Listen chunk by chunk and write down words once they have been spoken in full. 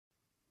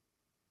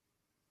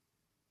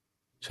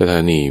สถา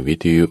นีวิ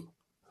ทยุ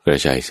กระ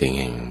จายเสียง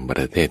แห่งป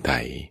ระเทศไท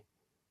ย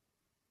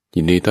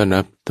ยินดีต้อน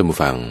รับท่านผู้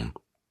ฟัง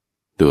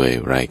ด้วย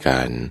รายกา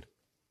ร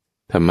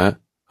ธรรม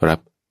รับ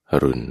อ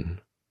รุณ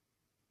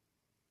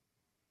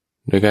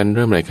โดยการเ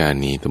ริ่มรายการ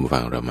นี้ท่านผู้ฟั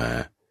งเรามา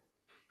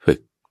ฝึก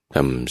ท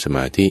ำสม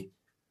าธิ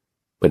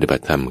ปฏิบั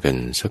ติธรรมกัน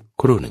สัก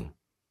ครู่หนึ่ง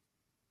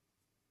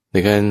ใน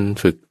การ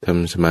ฝึกท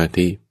ำสมา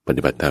ธิป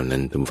ฏิบัติธรรมนั้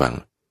นท่านผู้ฟัง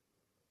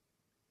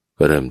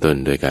ก็เริ่มต้น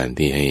โดยการ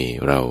ที่ให้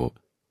เรา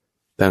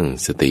ตั้ง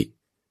สติ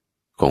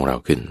ของเรา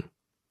ขึ้น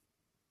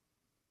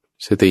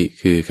สติ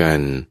คือกา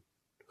ร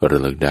ระ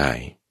ลึกได้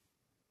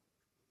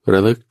ร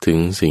ะลึกถึง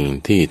สิ่ง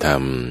ที่ท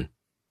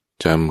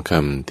ำจำค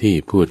ำที่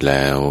พูดแ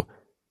ล้ว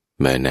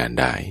แม้นาน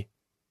ได้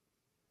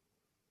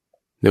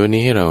ในวัน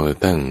นี้ให้เรา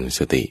ตั้งส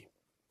ติ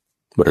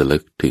ระลึ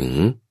กถึง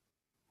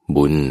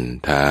บุญ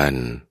ทาน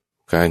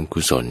การ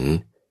กุศล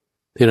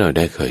ที่เราไ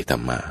ด้เคยท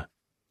ำมา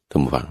ท่า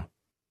นผู้ฟัง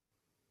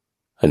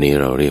อันนี้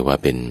เราเรียกว่า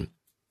เป็น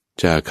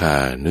จาคา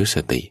นุส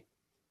ติ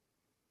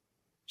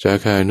จา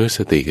คานุส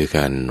ติคือก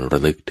ารระ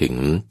ลึกถึง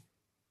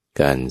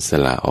การส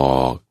ละอ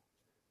อก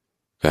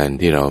การ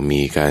ที่เรา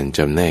มีการจ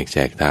ำแนกแจ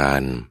กทา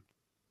น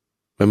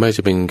ไม่ว่าจ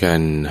ะเป็นกา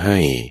รให้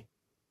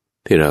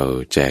ที่เรา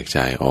แจก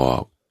จ่ายออ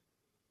ก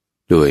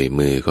ด้วย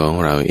มือของ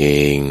เราเอ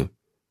ง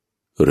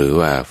หรือ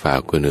ว่าฝาก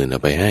คนอื่นเอา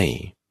ไปให้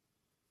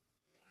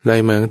ไล่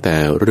มาตั้งแต่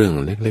เรื่อง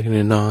เล็ก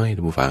ๆน้อยๆ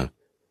ท่านผู้ฟัง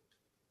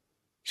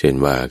เช่น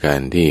ว่ากา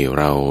รที่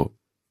เรา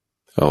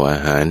เอาอา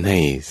หารให้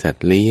สัต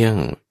ว์เลี้ยง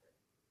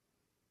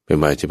ไม่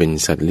ว่าจะเป็น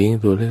สัตว์เลี้ยง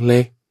ตัวเ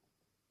ล็ก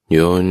ๆโย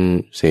น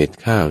เศษ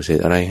ข้าวเศษ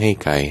อะไรให้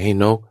ไก่ให้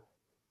นก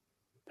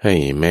ให้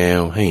แม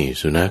วให้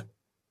สุนัข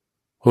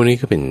พวกนี้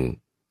ก็เป็น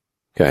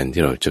การ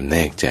ที่เราจำแน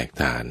กแจก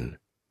ทาน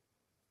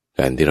ก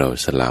ารที่เรา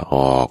สละอ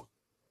อก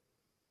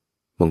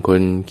บางค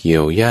นเกี่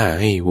ยวหญ้า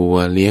ให้วัว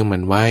เลี้ยงมั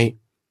นไว้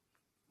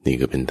นี่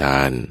ก็เป็นท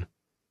าน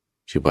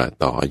ชื่อว่า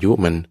ต่ออายุ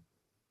มัน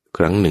ค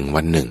รั้งหนึ่ง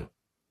วันหนึ่ง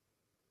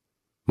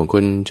บางค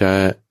นจะ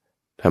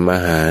ทำอา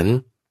หาร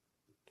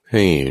ใ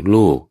ห้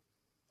ลูก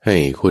ให้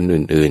คน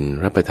อื่น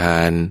ๆรับประทา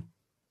น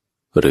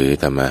หรือ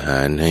ทำอาหา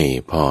รให้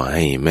พ่อใ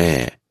ห้แม่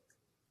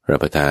รับ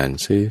ประทาน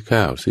ซื้อข้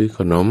าวซื้อข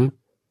นม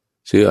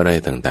ซื้ออะไร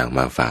ต่างๆม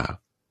าฝาก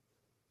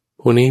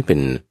พวกนี้เป็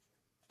น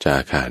จา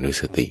คานุ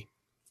สติ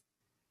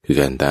คือ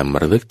การตาม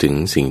ระลึกถึง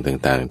สิ่ง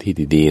ต่างๆที่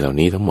ดีๆเหล่า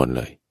นี้ทั้งหมดเ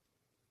ลย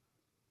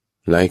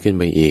ไล่ขึ้น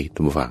ไปอีกทุ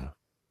กฝั่ง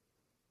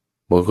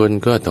บางคน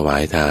ก็ถวา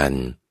ยทาน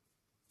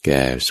แ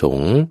ก่สง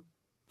ฆ์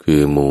คื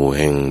อหมู่แ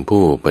ห่ง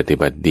ผู้ปฏิ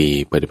บัติดี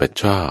ปฏิบัติ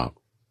ชอบ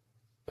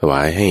ถว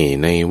ายให้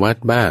ในวัด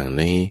บ้างใ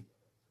น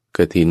ก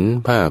ฐิน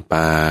ผ้า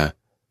ป่า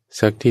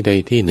สักที่ใด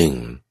ที่หนึ่ง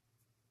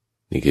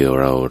นี่คือ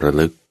เราระ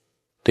ลึก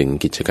ถึง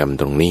กิจกรรม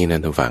ตรงนี้นะ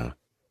ท่านฟัง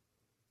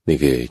นี่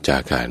คือจา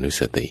คานุ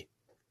สติ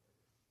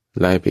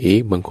ไล่ไปอี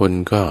กบางคน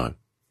ก็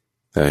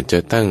อาจจะ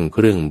ตั้งเค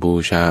รื่องบู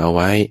ชาเอาไ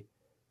ว้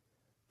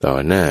ต่อ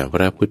หน้าพ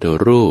ระพุทธ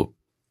รูป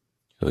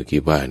คิ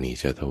ดว่านี่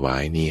จะถวา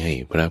ยนี่ให้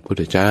พระพุท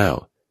ธเจ้า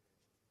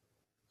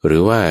หรื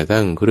อว่า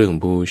ตั้งเครื่อง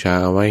บูชา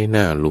เอาไว้ห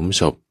น้าหลุม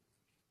ศพ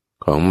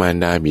ของมาร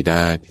ดาบิด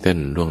าที่ท่าน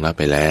ล่วงลับไ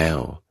ปแล้ว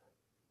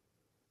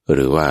ห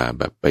รือว่าแ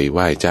บบไปไห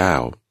ว้เจ้า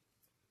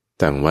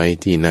ตั้งไว้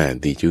ที่หน้า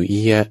ติจูเ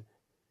อียะ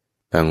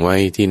ตั้งไว้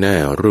ที่หน้า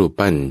รูป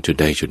ปั้นจุด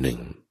ใดจุดหนึ่ง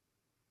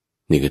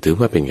นี่ก็ถือ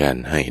ว่าเป็นการ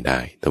ให้ได้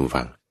ท่าน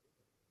ฟัง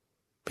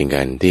เป็นก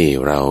ารที่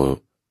เรา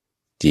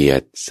เจีย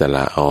ดสล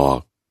ะออก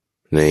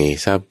ใน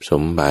ทรัพย์ส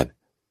มบัติ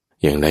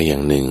อย่างใดอย่า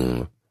งหนึ่ง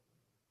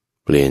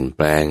เปลี่ยนแป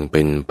ลงเ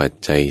ป็นปัจ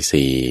จัย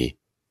สี่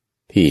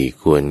ที่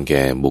ควรแ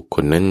ก่บุคค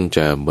ลนั้นจ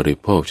ะบริ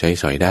โภคใช้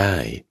สอยได้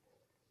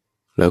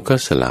แล้วก็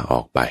สละอ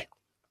อกไป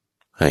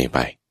ให้ไป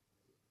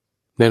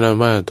แน่นอน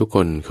ว่าทุกค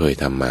นเคย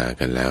ทำมา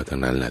กันแล้วทั้ง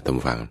นั้นแหละท่าน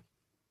ฟัง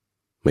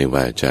ไม่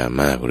ว่าจะ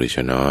มากหรือจ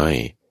ะน้อย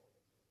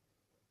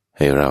ใ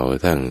ห้เรา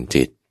ตั้ง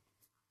จิต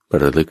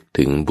ระลึก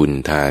ถึงบุญ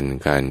ทาน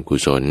การกุ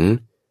ศล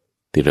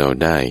ที่เรา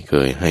ได้เค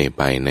ยให้ไ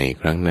ปใน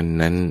ครั้ง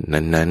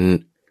นั้น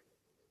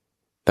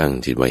ตั้ง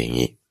จิตไว้อย่าง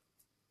นี้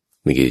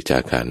นี่คือจา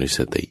คานุส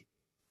ติ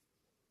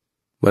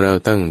เมื่อเรา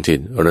ตั้งจิต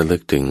ระลึ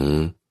กถึง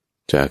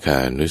จาคา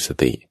นุส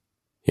ติ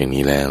อย่าง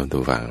นี้แล้วทุ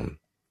กฝั่ง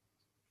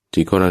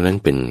จิตของเรานั้น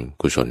เป็น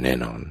กุศลแน่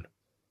นอน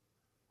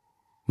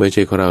เมื่อ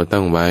จิตของเรา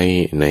ตั้งไว้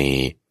ใน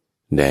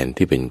แดน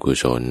ที่เป็นกุ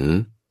ศล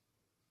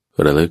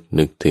ระลึก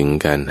นึกถึง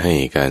การให้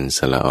การส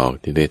ละออก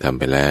ที่ได้ทำ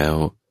ไปแล้ว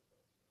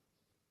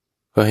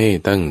ก็ให้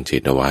ตั้งจิ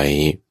ตเอาไว้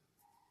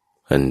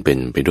อันเป็น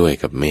ไปด้วย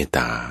กับเมตต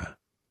า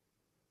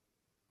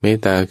เมต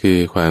ตาคือ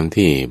ความ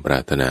ที่ปรา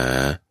รถนา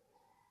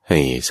ให้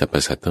สรรพ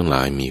สัตว์ทั้งหล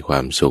ายมีควา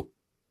มสุข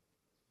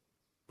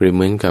เปรียบเห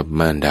มือนกับ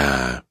มารดา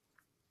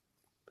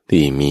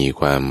ที่มี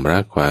ความรั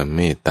กความเ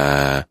มตตา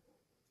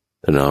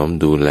ถนอม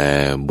ดูแล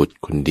บุตร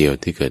คนเดียว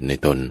ที่เกิดใน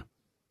ตน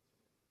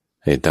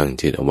ให้ตั้ง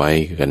จิตเอาไว้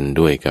กัน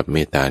ด้วยกับเม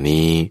ตตา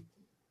นี้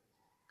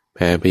แ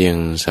ผ่ไปยัง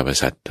สรรพ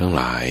สัตว์ทั้งห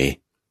ลาย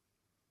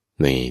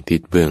ในทิ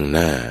ศเบื้องห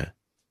น้า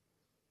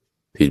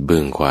ทิศเบื้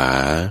องขวา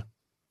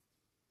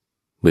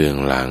เบื้อง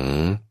หลัง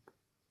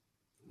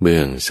เบื้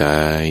องซ้า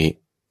ย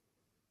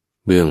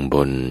เบื้องบ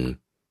น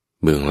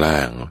เบื้องล่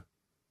าง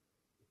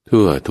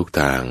ทั่วทุก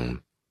ทาง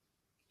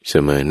เส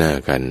มอหน้า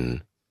กัน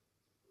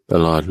ต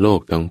ลอดโล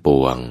กทั้งป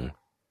วง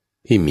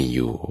ที่มีอ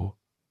ยู่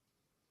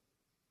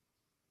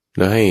แ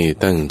ละให้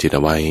ตั้งจิตเอ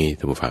าไว้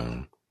ท่านผู้ฟัง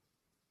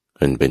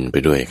มันเป็นไป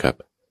ด้วยครับ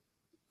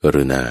ก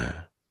รุณา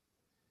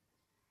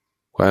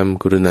ความ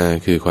กรุณา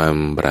คือความ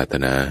ปรารถ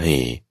นาให้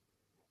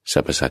สร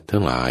รพสัตว์ทั้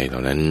งหลายเหล่า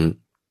นั้น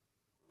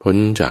พ้น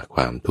จากค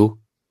วามทุกข์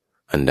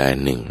อันใด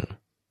หนึ่ง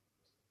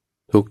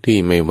ทุกข์ที่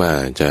ไม่ว่า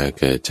จะ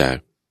เกิดจาก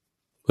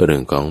เรื่อ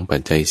งของปั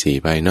จจัยสี่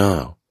ภายนอ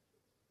ก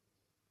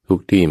ทุก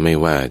ข์ที่ไม่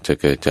ว่าจะ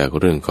เกิดจาก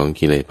เรื่องของ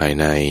กิเลสภาย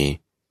ใน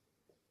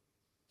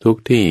ทุก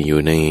ข์ที่อ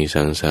ยู่ใน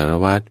สังสาร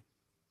วัฏ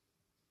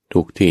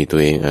ทุกข์ที่ตั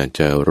วเองอาจ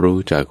จะรู้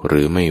จักห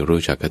รือไม่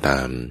รู้จักก็ต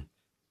าม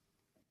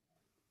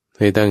ใ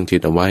ห้ตั้งจิ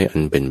ตเอาไว้อั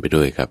นเป็นไป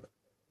ด้วยครับ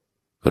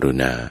กรุ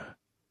ณา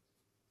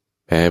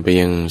แผ่ไป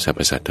ยังสรรพ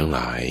สัตว์ทั้งหล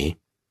าย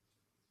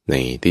ใน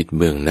ทิศเ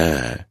บื้องหน้า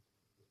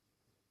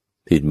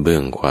ทิศเบื้อ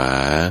งขวา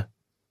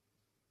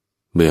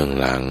เบื้อง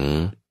หลัง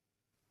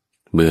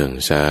เบื้อง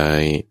ซ้า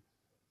ย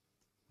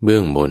เบื้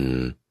องบน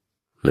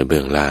และเบื้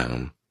องล่าง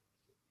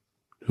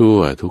ทั่ว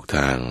ทุกท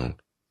าง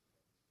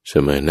เส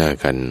มอหน้า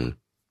กัน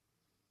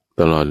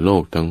ตลอดโล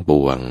กทั้งป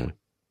วง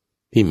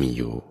ที่มีอ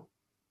ยู่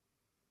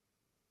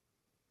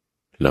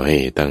เราให้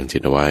ตั้งจิ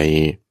ตไว้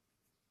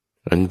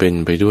อันเป็น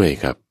ไปด้วย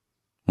กับ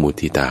มุ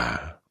ทิตา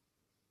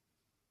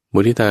มุ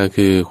ทิตา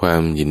คือควา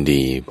มยิน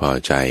ดีพอ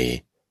ใจ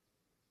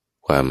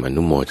ความอ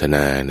นุโมทน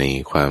าใน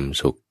ความ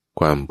สุข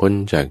ความพ้น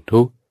จาก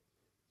ทุกข์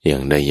อย่า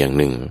งใดอย่าง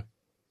หนึ่ง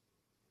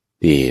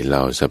ที่เร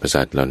าสรรพ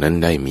สัตว์เหล่านั้น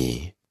ได้มี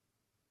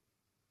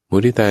มุ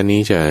ทิตา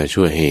นี้จะ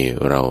ช่วยให้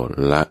เรา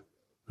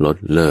ลด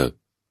เลิก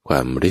ควา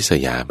มริษ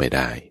ยาไปไ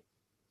ด้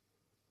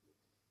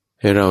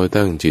ให้เรา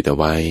ตั้งจิตเอา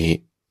ไว้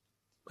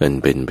มัน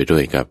เป็นไปด้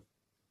วยกับ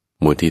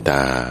มุทิต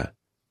า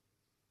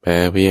แผ่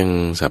ไปยัง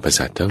สรรพ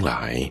สัตว์ทั้งหล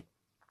าย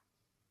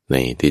ใน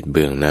ทิศเ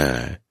บื้องหน้า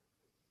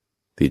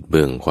ทิศเ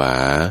บื้องขวา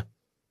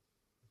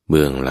เ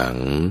บื้องหลัง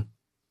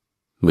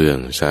เบื้อง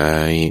ซ้า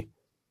ย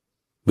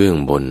เบื้อง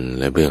บน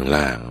และเบื้อง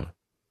ล่าง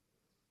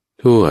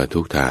ทั่วทุ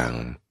กทาง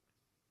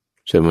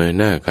เสมอ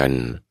หน้ากัน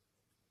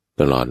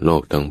ตลอดโล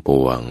กทั้งป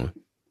วง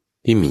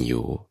ที่มีอ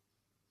ยู่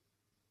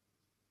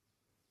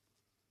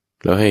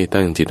แล้วให้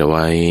ตั้งจิตเอาไ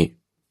ว้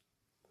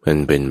มัน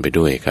เป็นไป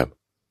ด้วยครับ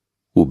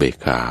อุเบก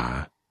ขา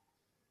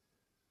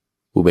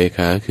อุเบกข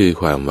าคือ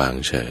ความวาง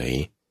เฉย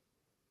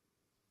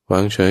วา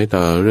งเฉย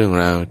ต่อเรื่อง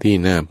ราวที่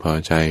น่าพอ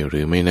ใจหรื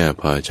อไม่น่า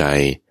พอใจ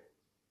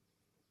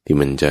ที่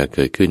มันจะเ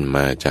กิดขึ้นม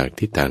าจาก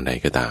ทิศทางใด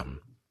ก็ตาม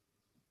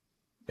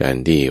การ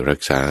ที่รั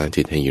กษา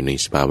จิตให้อยู่ใน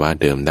สภาวะ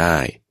เดิมได้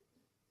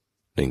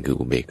นั่นคือ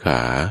อุเบกข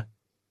า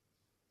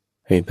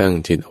ให้ตั้ง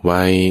จิตไ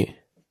ว้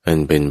อัน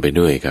เป็นไป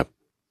ด้วยกับ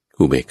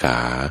อุเบกขา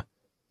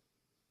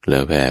แล้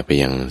วแผ่ไป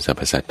ยังสรร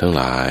พสัตว์ทั้ง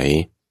หลาย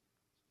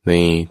ใน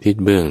ทิศ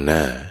เบื้องหน้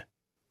า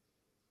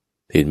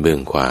ทิศเบื้อง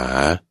ขวา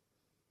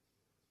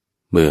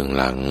เบื้อง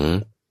หลัง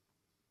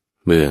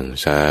เบื้อง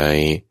ซ้าย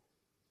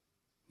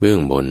เบื้อง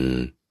บน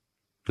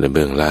และเ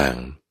บื้องล่าง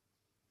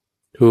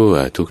ทั่ว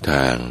ทุกท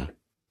าง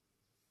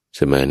เส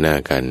มอหน้า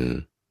กัน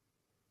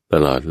ต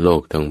ลอดโล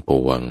กทั้งป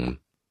วง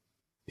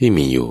ที่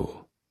มีอยู่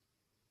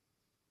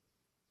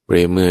เป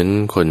รียบเหมือน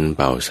คนเ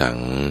ป่าสัง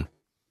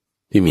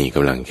ที่มีก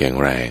ำลังแข็ง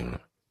แรง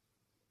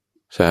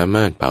สาม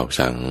ารถเป่า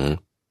สัง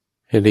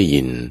ให้ได้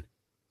ยิน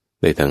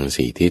ได้ทั้ง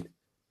สี่ทิศ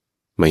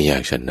ไม่ยา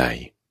กฉันใด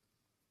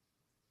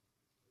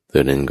ตั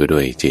วนั้นก็ด้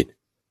วยจิต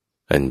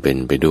อันเป็น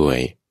ไปด้วย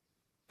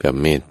กับ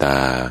เมตตา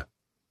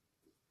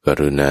ก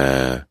รุณา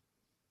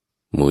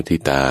มุทิ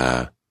ตา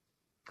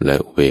และ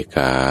อุเบกข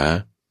า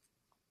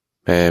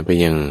แผ่ไป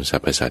ยังสร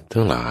รพสัตว์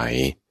ทั้งหลาย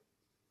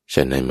ฉ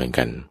ะนั้นเหมือน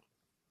กัน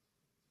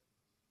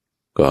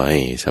ก็ให้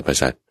สรรพ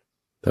สัตว์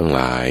ทั้งห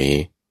ลาย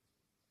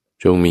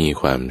จงมี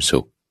ความสุ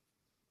ข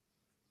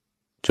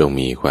จง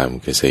มีความ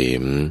เกษ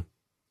ม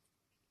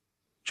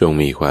จง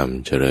มีความ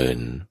เจริญ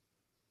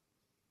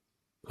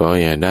ก็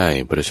อย่าได้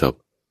ประสบ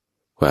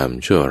ความ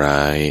ชั่วร้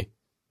าย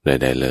ใ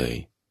ดๆเลย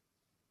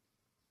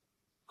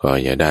ก็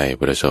อย่าได้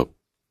ประสบ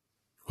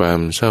ความ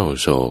เศร้า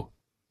โศก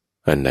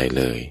อันใด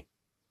เลย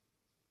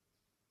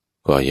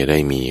ก็อย่าได้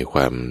มีคว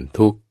าม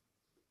ทุกข์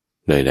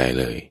ใดๆ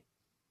เลย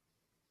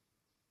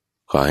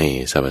ขอให้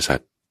สรรพสัต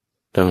ว์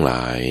ทั้งหล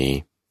าย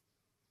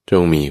จ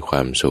งมีคว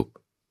ามสุข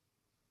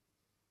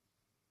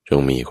จง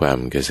มีความ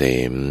เกษ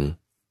ม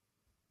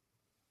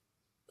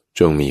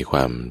จงมีคว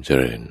ามเจ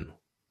ริญ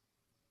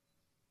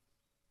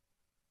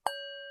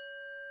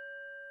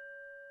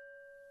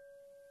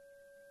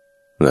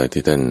และ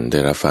ที่ท่านได้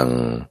รับฟัง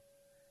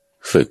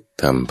ฝึก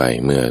ทำไป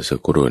เมื่อสัก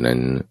ครู่นั้น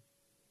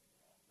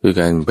คือ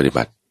การปฏิ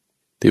บัติ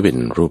ที่เป็น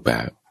รูปแบ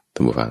บท่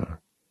านผู้ฟัง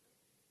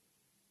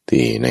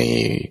ที่ใน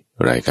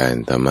รายการ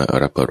ธรรม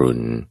รับอรุ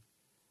ณ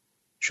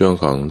ช่วง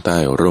ของใต้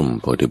ร่ม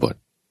โพธิบท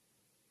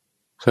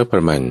สักปร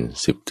ะมาณ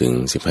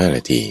 10-15 น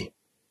าที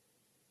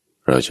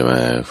เราจะม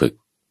าฝึก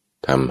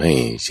ทำให้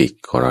จิต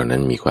ของเรานั้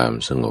นมีความ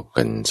สงบ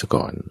กันซะ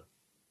ก่อ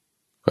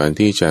น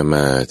ที่จะม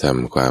าท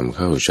ำความเ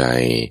ข้าใจ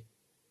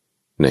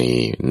ใน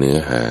เนื้อ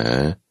หา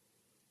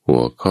หั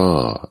วข้อ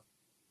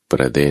ป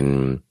ระเด็น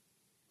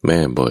แม่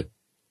บท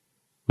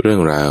เรื่อ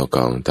งราวข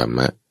องธรรม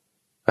ะ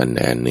อัน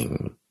หนึ่ง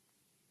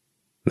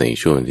ใน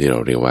ช่วงที่เรา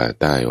เรียกว่า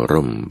ใต้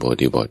ร่มโพ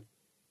ธิบท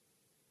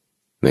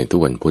ในทุก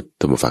วันพุธ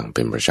ท่านผู้ฟังเ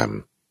ป็นประจ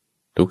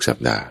ำทุกสัป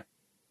ดาห์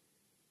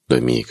โด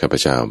ยมีข้าพ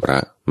เจ้าพระ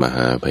มห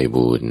าไพ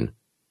บูลย์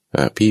อ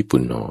ภิปุ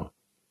ณโญ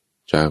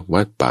จาก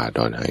วัดป่าด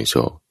อนไหโศ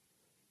ก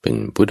เป็น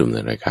ผู้ดำเนิ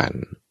นรายการ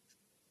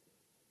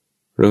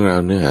เรื่องรา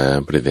วเนื้อหา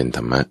ประเด็นธ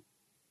รรมะ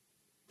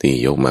ที่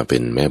ยกมาเป็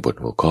นแม่บท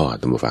หัวข้อ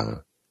ท่านผู้ฟัง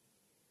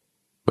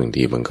บาง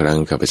ทีบางครั้ง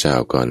ข้าพเจ้า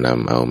ก็น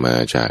ำเอามา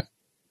จาก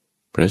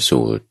พระ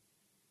สูตร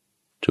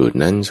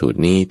นั้นสูตร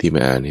นี้ที่ม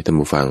าอ่านให้ท่าน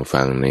ผู้ฟัง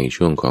ฟังใน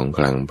ช่วงของค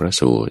ลังพระ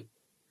สูตร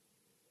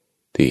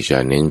ที่จะ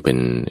เน้นเป็น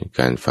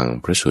การฟัง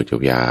พระสูตร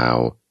ยาว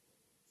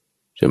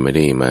ๆจะไม่ไ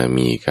ด้มา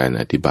มีการ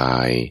อธิบา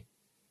ย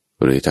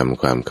หรือท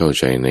ำความเข้า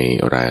ใจใน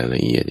รายล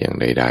ะเอียดอย่าง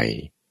ใด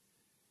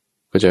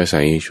ๆก็จะใ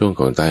ช้ช่วง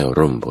ของใต้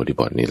ร่มโพธิ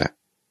บทนี่แหละ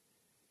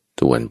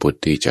ทุกวันพุธ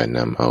ที่จะน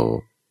ำเอา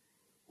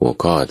หัว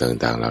ข้อ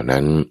ต่างๆเหล่า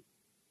นั้น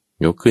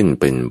ยกขึ้น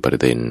เป็นประ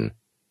เด็น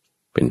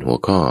เป็นหัว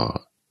ข้อ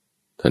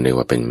ท่านเรียก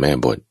ว่าเป็นแม่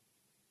บท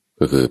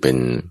ก็คือเป็น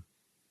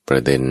ปร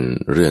ะเด็น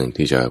เรื่อง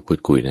ที่จะพูด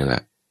คุยนั่นแหล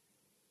ะ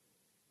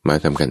มา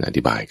ทำการอ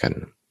ธิบายกัน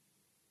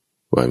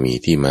ว่ามี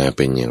ที่มาเ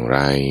ป็นอย่างไร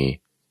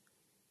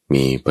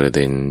มีประเ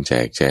ด็นแจ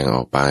กแจงอ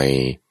อกไป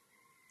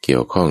เกี่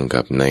ยวข้อง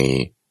กับใน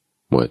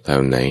หมวดธรร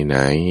มไหน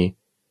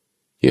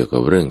เกี่ยวกั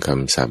บเรื่องค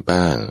ำศัพท์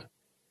บ้าง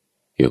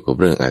เกี่ยวกับ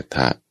เรื่องอรรถ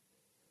ะ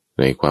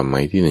ในความหม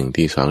ายที่1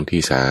ที่2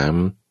ที่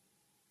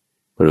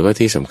3หรือว่า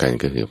ที่สำคัญ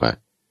ก็คือว่า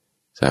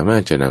สามาร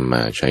ถจะนำม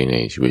าใช้ใน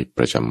ชีวิตป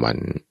ระจำวัน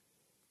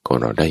ของ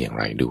เราได้อย่าง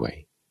ไรด้วย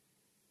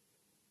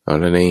เอา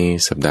ละใน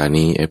สัปดาห์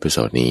นี้เอพิโซ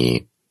ดนี้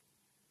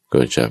ก็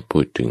จะพู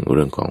ดถึงเ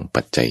รื่องของ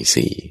ปัจจัย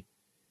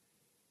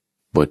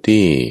4บท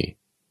ที่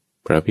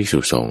พระภิกษุ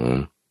สงฆ์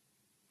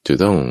จะ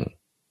ต้อง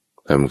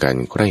ทำการ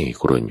ใคร่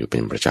ครวญอยู่เป็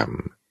นประจ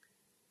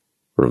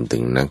ำรวมถึ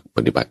งนักป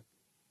ฏิบัติ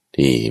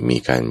ที่มี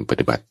การป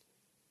ฏิบัติ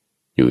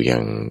อยู่อย่า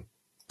ง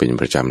เป็น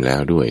ประจำแล้ว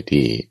ด้วย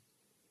ที่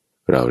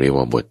เราเรียก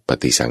ว่าบทป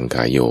ฏิสังข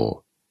ายโย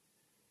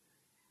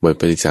บท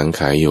ปฏิสัง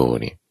ขายโย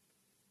นี่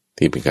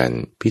ที่เป็นการ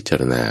พิจา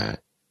รณา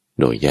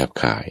โดยแยบ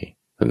คาย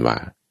เป็นว่า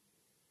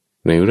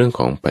ในเรื่องข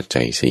องปัจ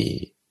จัย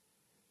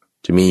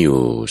4จะมีอยู่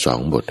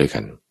2บทด้วยกั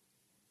น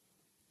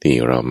ที่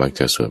เรามัก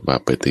จะสวดว่า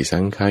ปฏิสั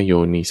งขายโย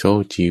นิโส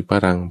จีป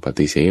รังป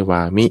ฏิเสว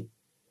ามิ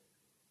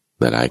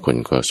หลายคน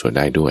ก็สวดไ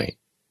ด้ด้วย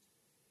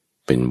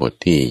เป็นบท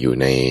ที่อยู่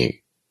ใน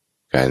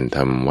การท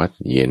ำวัด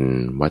เย็น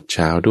วัดเ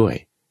ช้าด้วย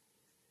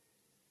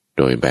โ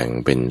ดยแบ่ง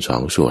เป็น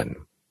2ส่วน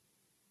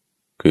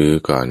คือ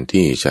ก่อน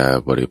ที่จะ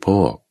บริโภ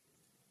ค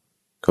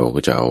เขาก็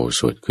จะเอาส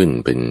วดขึ้น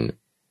เป็น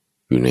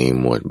อยู่ใน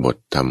หมวดบท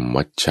ทำ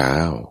วัดเช้า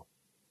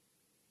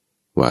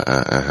ว่า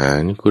อาหา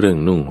รเครื่อง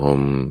นุ่งห่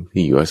ม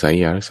ที่อยู่อาศัย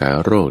ยารักษา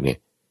โรคเนี่ย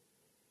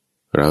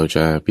เราจ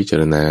ะพิจา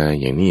รณา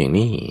อย่างนี้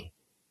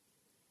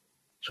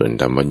ส่วน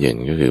ทำวัดเย็น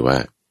ก็คือว่า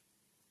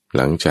ห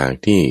ลังจาก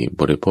ที่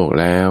บริโภค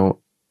แล้ว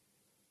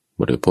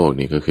บริโภค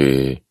นี่ก็คือ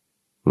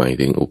หมาย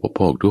ถึงอุปโภ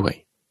คด้วย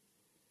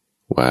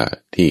ว่า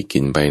ที่กิ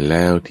นไปแ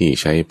ล้วที่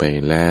ใช้ไป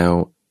แล้ว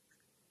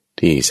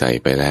ที่ใส่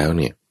ไปแล้ว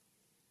เนี่ย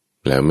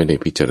แล้วไม่ได้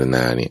พิจารณ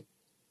าเนี่ย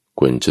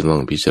ควรจะต้อ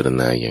งพิจาร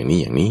ณาอย่าง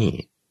นี้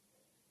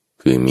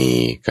คือมี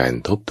การ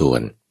ทบทว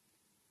น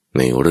ใ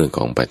นเรื่องข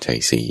องปัจจัย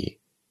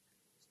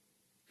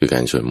4คือกา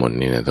รสวดมนต์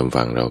เนี่ยนะท่าน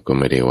ฟังเราก็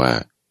ไม่ได้ว่า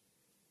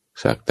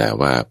สักแต่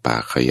ว่าปา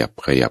กขยั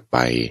บไป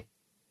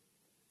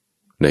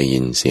ได้ยิ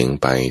นเสียง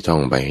ไปท่อ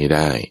งไปให้ไ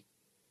ด้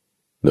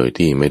โดย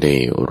ที่ไม่ได้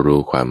รู้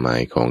ความหมา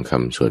ยของค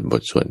ำสวดบ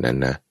ทสวดนั้น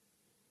นะ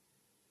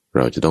เ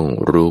ราจะต้อง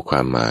รู้คว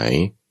ามหมาย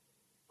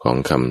ของ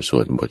คำส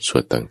วดบทสว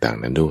ดต่าง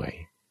ๆนั้นด้วย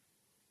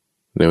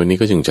ในวันนี้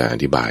ก็จึงจะอ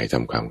ธิบายท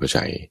ำความเข้าใจ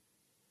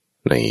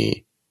ใน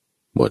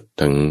บท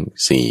ทั้ง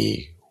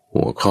4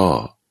หัวข้อ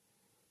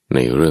ใน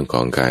เรื่องข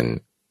องการ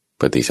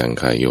ปฏิสัง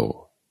ขายโย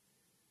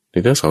ใน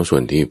ทั้ง2ส่ว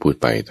นที่พูด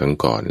ไปทั้ง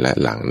ก่อนและ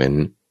หลังนั้น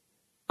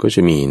ก็จ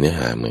ะมีเนื้อ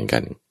หาเหมือนกั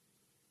น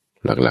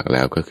หลักๆแ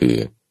ล้วก็คือ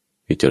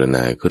พิจารณ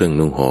าเครื่อง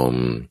นุ่งห่ม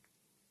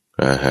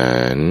อาหา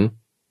ร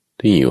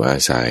ที่อยู่อา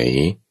ศัย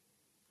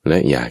และ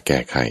ยาแก้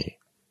ไข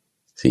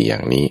4อย่า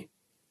งนี้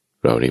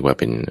เราเรียกว่า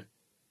เป็น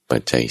ปั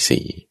จจัย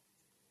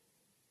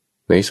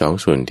4ใน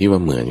2ส่วนที่ว่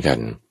าเหมือนกัน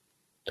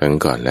ทั้ง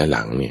ก่อนและห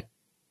ลังเนี่ย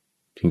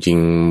จริง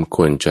ๆค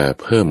วรจะ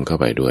เพิ่มเข้า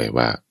ไปด้วย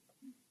ว่า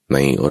ใน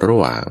ระ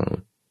หว่าง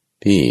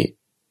ที่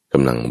ก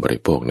ำลังบริ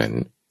โภคนั้น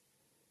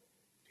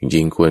จ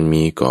ริงๆควร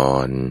มีก่อ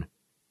น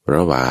ร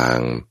ะหว่าง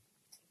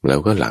แล้ว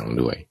ก็หลัง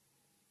ด้วย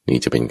นี่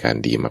จะเป็นการ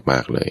ดีมา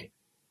กๆเลย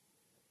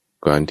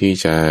ก่อนที่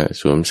จะ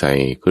สวมใส่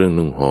เครื่อง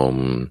นุ่งห่ม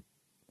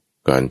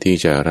ก่อนที่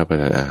จะรับประ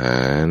ทานอาห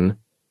าร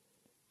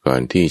ก่อ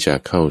นที่จะ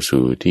เข้า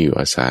สู่ที่อยู่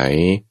อาศัย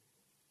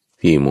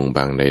ที่มุง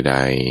บังใด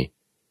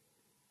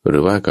ๆหรื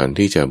อว่าก่อน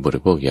ที่จะบริ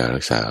โภคยา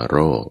รักษาโร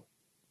ค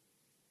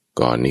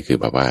ก่อนนี่คือ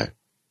แบบว่า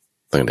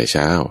ตั้งแต่เ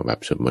ช้าแบบ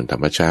สวดมนต์ธร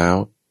รมเช้า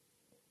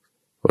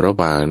ระห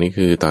ว่างนี่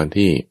คือตอน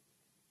ที่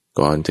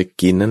ก่อนจะ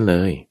กินนั่นเล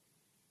ย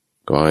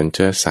ก่อนจ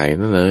ะใส่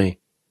นั่นเลย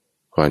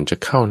ก่อนจะ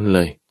เข้านั่นเ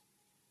ลย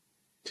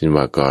เช่น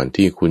ว่าก่อน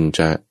ที่คุณ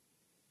จะ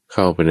เ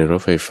ข้าไปในร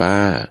ถไฟฟ้า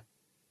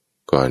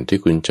ก่อนที่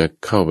คุณจะ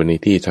เข้าไปใน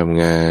ที่ท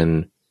ำงาน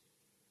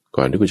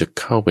ก่อนที่คุณจะ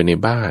เข้าไปใน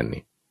บ้าน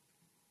นี่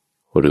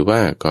หรือว่า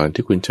ก่อน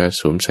ที่คุณจะ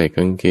สวมใส่ก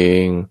างเก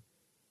ง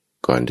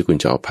ก่อนที่คุณ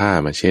จะเอาผ้า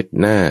มาเช็ด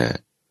หน้า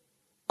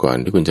ก่อน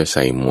ที่คุณจะใ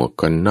ส่หมวก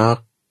กันน็อก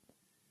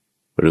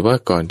หรือว่า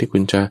ก่อนที่คุ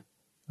ณจะ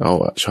เอา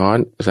ช้อน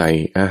ใส่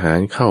อาหาร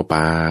เข้าป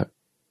าก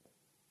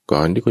ก่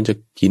อนที่คุณจะ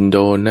กินโด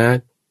นัท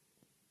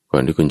ก่อ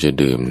นที่คุณจะ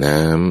ดื่มน้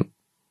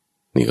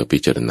ำนี่ก็พิ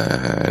จารณาอ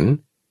าหาร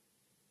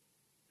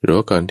หรือ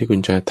ว่าก่อนที่คุณ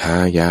จะทา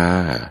ยา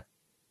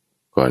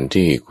ก่อน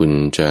ที่คุณ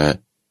จะ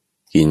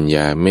กินย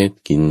าเม็ด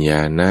กินย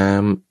าน้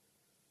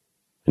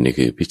ำนี่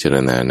คือพิจาร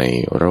ณาใน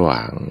ระหว่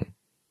าง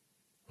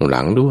ห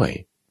ลังด้วย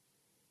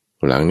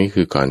หลังนี่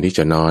คือก่อนที่จ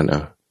ะนอน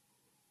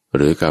ห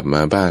รือกลับม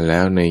าบ้านแล้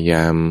วในย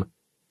าม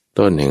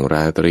ต้นแห่งร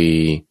าตรี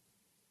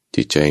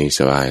จิตใจส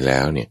บายแล้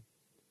วเนี่ย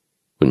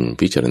คุณ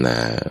พิจารณา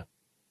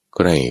ใ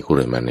กล้คุ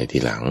รมันในที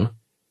หลัง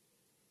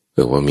เ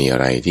ผื่อว่ามีอะ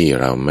ไรที่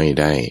เราไม่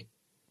ได้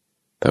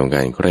ทำก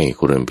ารใกล้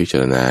คุรพิจา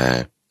รณา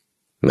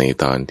ใน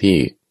ตอนที่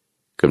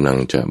กำลัง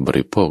จะบ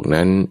ริโภค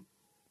นั้น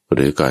ห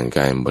รือก่อนก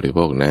ารบริโภ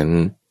คนั้น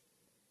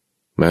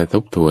มาท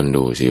บทวน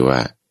ดูสิว่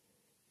า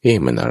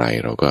มันอะไร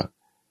เราก็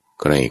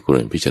ใกล้คุร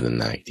พิจาร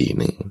ณาอีกที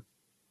หนึ่ง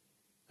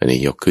อันนี้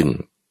ยกขึ้น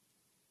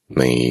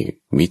ใน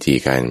วิธี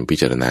การพิ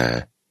จารณา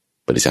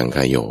ปฏิสังข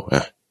ายโย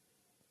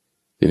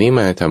ทีนี้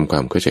มาทำควา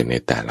มเข้าใจใน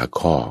แต่ละ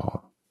ข้อ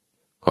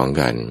ของ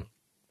การ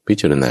พิ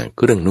จารณาเ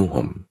ครื่องนุ่ง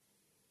ห่ม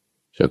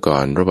ก่อ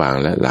นระหว่าง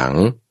และหลัง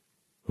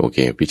โอเค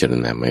พิจาร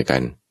ณาเหมือนกั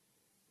น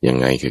ยัง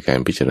ไงคือการ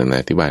พิจารณา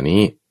ที่ว่า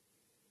นี้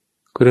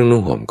เครื่องนุ่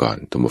งห่มก่อน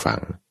ทุกผู้ฟั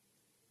ง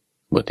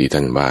บทที่ท่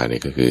านว่าเนี่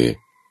ยก็คือ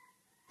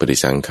ปฏิ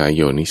สังขายโ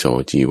ยนิโส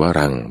จีว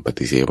รังป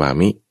ฏิเสวา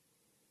มิ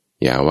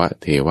ยาวะ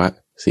เทวะ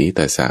สีต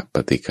สะป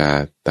ฏิกา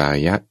ตา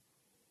ยะ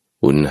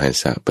อุณหัส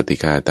สะปฏิ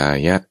กาตา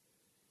ยะ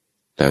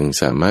ดัง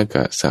สามะก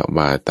ะสว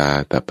าตา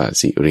ตปะ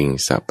สิริง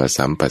สัพป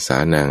สัมปสา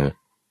นัง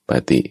ป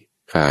ฏิ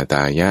คาต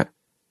ายะ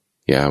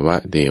ยาวะ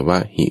เดวะ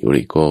หิ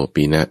ริโก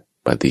ปินะ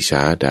ปฏิช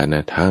าดาน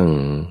ะทัง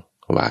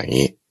ว่าอย่าง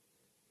นี้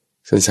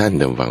สั้นๆเ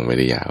ดิมฟังไม่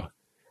ได้ยาว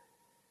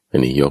อัน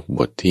นี้ยกบ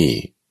ทที่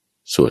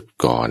สวด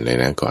ก่อนเลย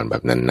นะก่อนแบ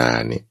บนา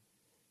นๆเนี่ย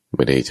ไ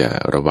ม่ได้จะ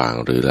ระหว่าง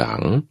หรือหลั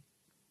ง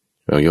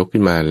เรายก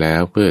ขึ้นมาแล้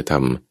วเพื่อท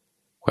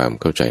ำความ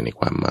เข้าใจใน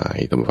ความหมาย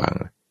ต้องฟัง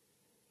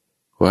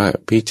ว่า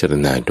พิจาร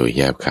ณาโดยแ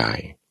ยบคาย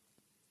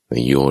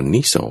โย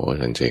นิโส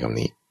สันใจคำ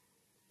นี้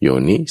โย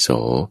นิโส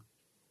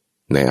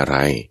ในอะไร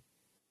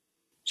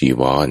จี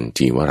วร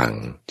จีวรัง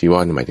จีว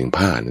รหมายถึง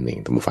ผ้านั่นเอง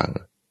ท่านผู้ฟัง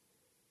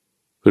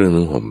เครื่อง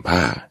นุ่งห่มผ้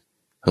า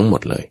ทั้งหม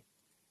ดเลย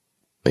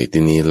ใน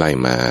ที่นี้ไล่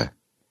มา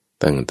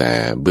ตั้งแต่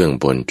เบื้อง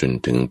บนจน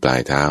ถึงปลา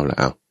ยเท้าแ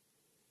ล้ว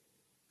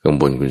ข้าง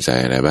บนคุณใส่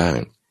อะไรบ้าง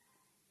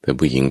แต่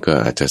ผู้หญิงก็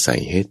อาจจะใส่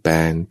เฮดแบ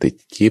นด์ติด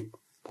กิ๊บ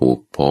ผูก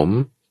ผม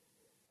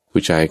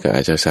ผู้ชายก็อ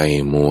าจจะใส่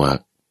หมวก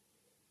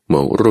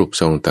รูป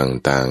ทรง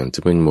ต่างๆจะ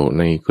เป็นหมวก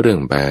ในเครื่อง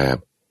แบบ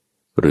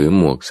หรือ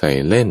หมวกใส่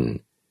เล่น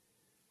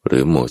หรื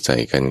อหมวกใส่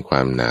กันคว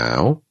ามหนา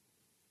ว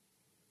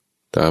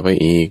ต่อไป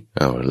อีก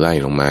ไล่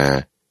ลงมา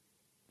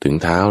ถึง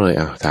เท้าเลย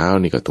เท้า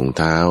นี่ก็ถุง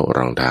เท้าร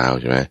องเท้า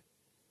ใช่ไหม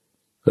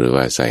หรือ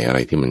ว่าใส่อะไร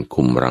ที่มัน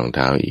คุมรองเ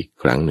ท้าอีก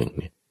ครั้งหนึ่ง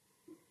เนี่ย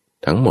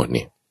ทั้งหมดเ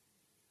นี่ย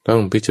ต้อง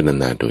พิจาร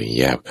ณาโดยแ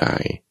ยบคา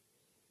ย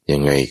ยั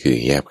งไงคือ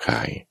แยบค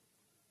าย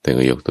แต่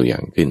ก็ยกตัวอย่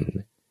างขึ้น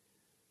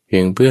เพี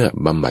ยงเพื่อ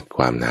บำบัดค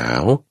วามหนา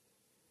ว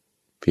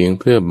เพียง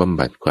เพื่อบำ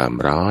บัดความ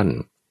ร้อน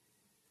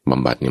บ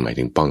ำบัดนี่หมาย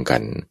ถึงป้องกั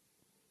น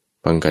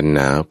ห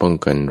นาวป้อง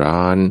กันร้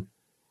อน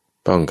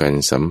ป้องกัน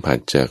สัมผัส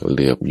จากเห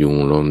ลือบยุง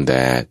ลมแด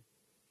ด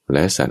แล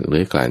ะสัตว์เลื้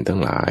อยคลานทั้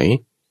งหลาย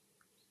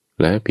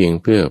และเพียง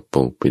เพื่อป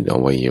กปิดอ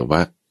วัยว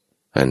ะ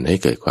อันให้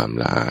เกิดความ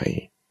ละอาย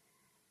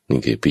นี่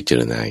คือพิจา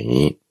รณาอย่าง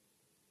นี้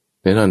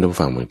แน่นอนทุก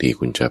ฝั่งบางที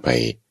คุณจะไป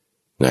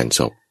งานศ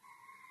พ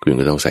คุณ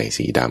ก็ต้องใส่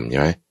สีดำใช่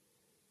ไหม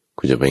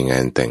คุณจะไปงา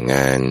นแต่งง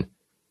าน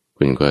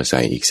คุณก็ใ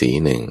ส่อีกสี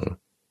หนึ่ง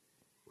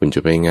คุณจะ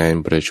ไปงาน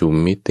ประชุม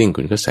มีตติ้ง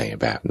คุณก็ใส่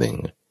แบบหนึ่ง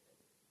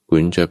คุ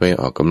ณจะไป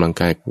ออกกำลัง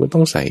กายคุณก็ต้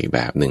องใส่แบ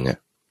บหนึ่ง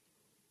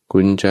คุ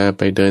ณจะไ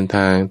ปเดินท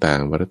างต่า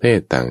งประเทศ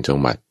ต่างจัง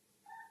หวัด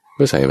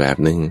ก็ใส่แบบ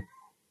หนึ่ง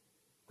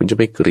คุณจะ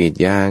ไปกรีด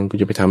ยางคุณ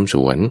จะไปทำส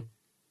วน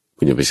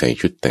คุณจะไปใส่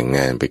ชุดแต่งง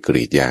านไปก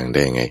รีดยางไ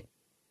ด้ไง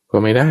ก็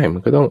ไม่ได้มั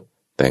นก็ต้อง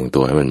แต่งตั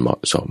วให้มันเหมาะ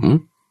สม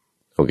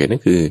โอเคนั่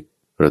นคือ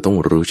เราต้อง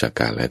รู้จัก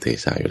กาลและเท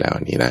ศะอยู่แล้ว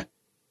อันนี้นะ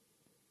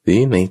ที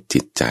นี้ในจิ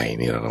ตใจ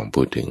นี่เราลอง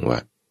พูดถึงว่า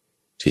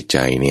จิตใจ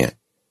เนี่ย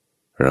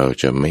เรา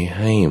จะไม่ใ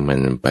ห้มั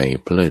นไป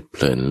เพลิดเพ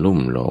ลินลุ่ม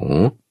หลง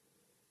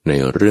ใน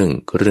เรื่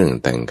อง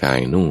แต่งกาย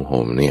นุ่ง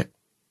ห่มเนี่ย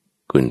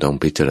คุณต้อง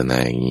พิจารณา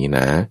อย่างนี้น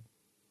ะ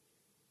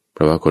เพ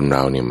ราะว่าคนเร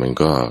าเนี่ยมัน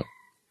ก็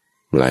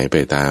ไหลไป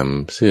ตาม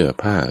เสื้อ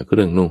ผ้าเค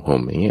รื่องนุ่งห่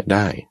มอย่างเงี้ยไ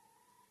ด้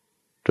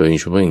โดย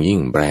เฉพาะอย่างยิ่ง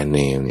แบรนด์เน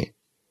มเนี่ย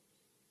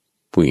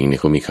ผู้หญิงเนี่ย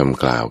เขามีค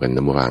ำกล่าวกันน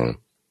ะบัง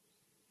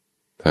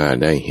ถ้า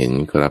ได้เห็น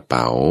กระเ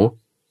ป๋า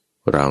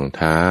รองเ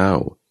ท้า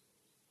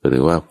หรื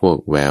อว่าพวก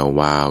แวว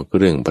วาวเค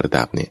รื่องประ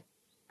ดับเนี่ย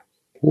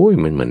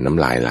มันเหมือนน้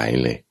ำลายไหล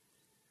เลย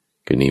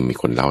ก็นี่มี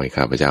คนเล่าให้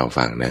ข้าพเจ้า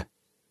ฟังนะ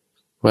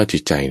ว่าจิ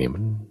ตใจเนี่ยมั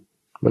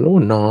น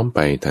น้อมไป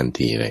ทัน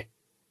ทีเลย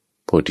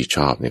พวกที่ช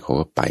อบเนี่ยเขา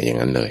ก็ไปอย่าง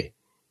นั้นเลย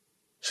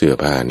เสื้อ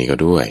ผ้านี่ก็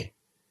ด้วย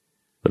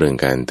เรื่อง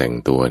การแต่ง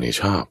ตัวเนี่ย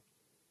ชอบ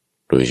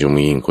โดยเฉพา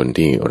ะยิ่งคน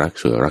ที่รัก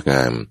สวยรักง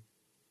าม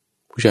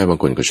ผู้ชายบาง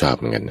คนก็ชอบเ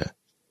หมือนกันนะ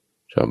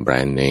ชอบแบร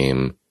นด์เนม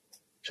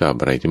ชอบ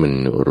อะไรที่มัน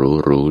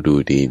รู้ดู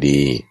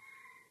ดี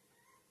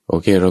โอ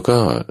เคเราก็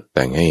แ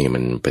ต่งให้มั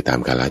นไปตาม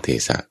กาลเท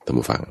ศะท่าน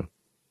ผู้ฟัง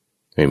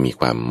ไม่มี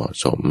ความเหมาะ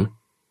สม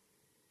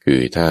คือ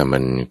ถ้ามั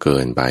นเกิ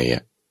นไป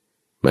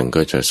มัน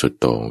ก็จะสุด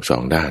โต่งสอ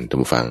งด้านท่าน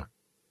ผู้ฟัง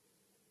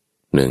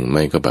หนึ่งไ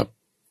ม่ก็แบบ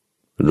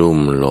ลุ่ม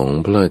หลง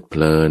เพลิดเพ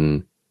ลิน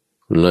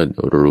เลิศ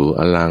หรู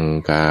อลัง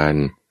การ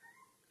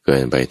เกิ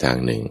นไปทาง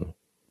หนึ่ง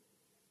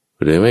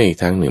หรือไม่อีก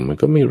ทางหนึ่งมัน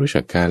ก็ไม่รู้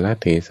จักกาล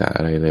เทศะอ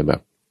ะไรเลยแบ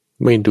บ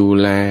ไม่ดู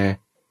แล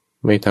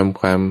ไม่ทำ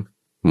ความ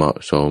เหมาะ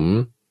สม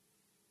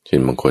เช่น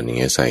บางคนอย่าง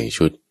เงี้ยใส่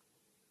ชุด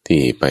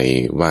ที่ไป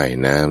ว่าย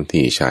น้ำ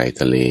ที่ชาย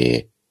ทะเล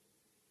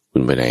คุ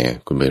ณไปไหน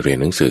คุณไปเรียน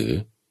หนังสือ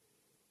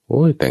โ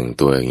อ้ยแต่ง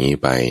ตัวอย่างนี้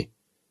ไป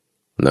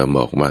เราบ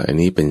อกว่าอัน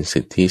นี้เป็น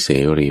สิทธิเส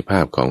รีภา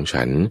พของ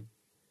ฉัน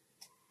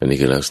อันนี้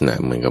คือลักษณะ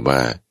เหมือนกับว่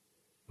า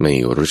ไม่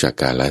รู้จัก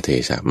กาลเท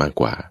ศะมาก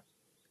กว่า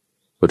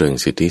เรื่อง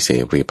สิทธิเส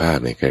รีภาพ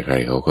ในใคร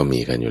ๆเขาก็มี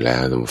กันอยู่แล้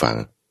วท่านผู้ฟัง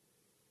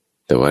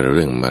แต่ว่าเ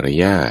รื่องมาร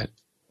ยาท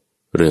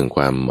เรื่องค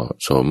วามเหมาะ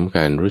สมก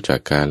ารรู้จั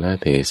กกาล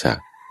เทศะ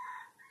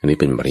อันนี้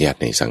เป็นมารยาท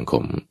ในสังค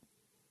ม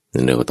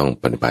เราก็ต้อง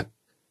ปฏิบัติ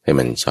ให้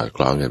มันสอดค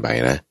ล้องกันไป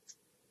นะ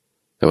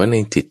แต่ว่าใน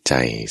จิตใจ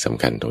ส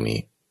ำคัญตรงนี้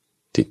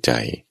จิตใจ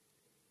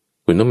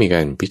คุณต้องมีก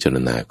ารพิจาร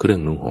ณาเครื่อ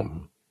งนุ่งห่ม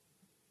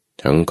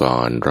ทั้งก่อ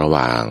นระห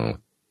ว่าง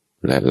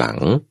และหลัง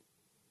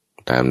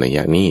ตามนัย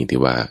นี้ที่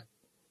ว่า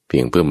เพี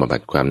ยงเพื่อบำบั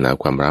ดความหนาว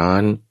ความร้อ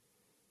น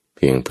เ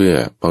พียงเพื่อ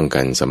ป้อง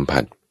กันสัมผั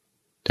ส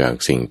จาก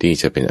สิ่งที่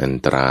จะเป็นอัน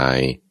ตราย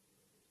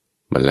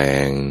แมล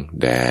ง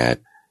แดด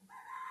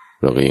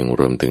เราก็ยัง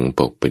รวมถึง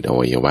ปกปิดอ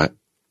วัยวะ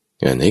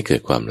งานให้เกิ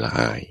ดความละอ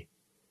าย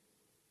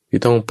ที่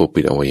ต้องปก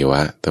ปิดอวัยว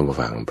ะท่านผู้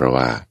ฟังเพราะ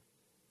ว่า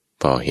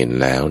พอเห็น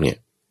แล้วเนี่ย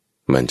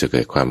มันจะเ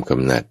กิดความก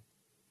ำหนัด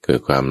เกิด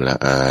ความละ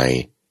อาย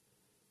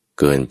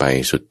เกินไป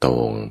สุดโต่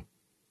ง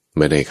ไ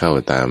ม่ได้เข้า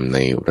ตามใน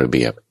ระเ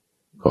บียบ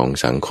ของ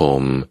สังค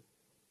ม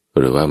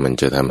หรือว่ามัน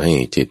จะทำให้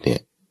จิตเนี่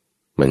ย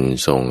มัน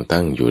ทรง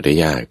ตั้งอยู่ได้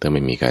ยากถ้าไ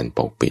ม่มีการป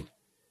กปิด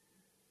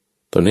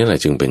ตัวนี้แหละ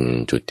จึงเป็น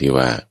จุดที่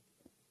ว่า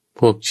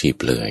พวกชีเ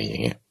ปลือยอย่า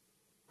งเงี้ย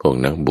พวก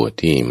นักบวช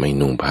ที่ไม่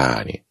นุ่งผ้า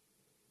เนี่ย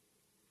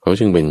เขา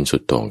จึงเป็นสุ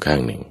ดโต่งข้าง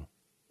หนึ่ง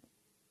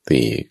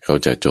ที่เขา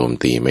จะโจม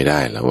ตีไม่ได้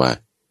แล้วว่า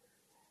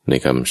ใน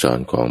คำสอน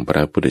ของพร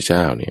ะพุทธเจ้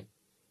าเนี่ย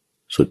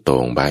สุดโต่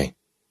งไป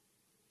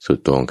สุด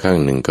โต่งข้าง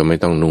หนึ่งก็ไม่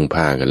ต้องนุ่ง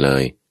ผ้ากันเล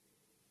ย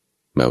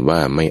แบบว่า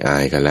ไม่อา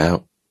ยกันแล้ว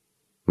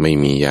ไม่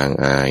มียาง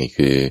อาย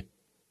คือ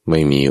ไม่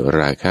มี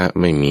ราคะ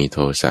ไม่มีโท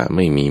สะไ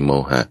ม่มีโม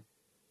หะ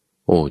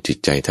โอ้จิต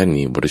ใจท่าน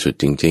นี้บริสุท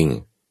ธิ์จริง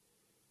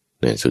ๆ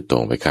เนี่ยสุดโต่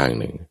งไปข้าง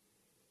หนึ่ง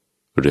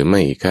หรือไม่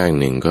อีกข้าง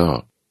หนึ่งก็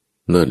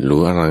เลิศหรู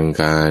อลัง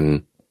การ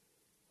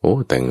โอ้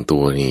แต่งตั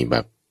วนี่แบ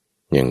บ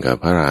อย่างกับ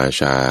พระรา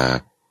ชา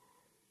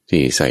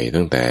ที่ใส่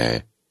ตั้งแต่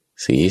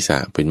ศีรษะ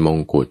เป็นมง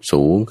กุฎ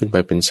สูงขึ้นไป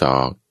เป็นศอ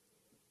ก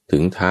ถึ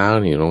งเท้า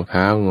นี่รองเ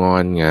ท้างอ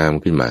นงาม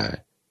ขึ้นมา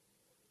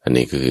อัน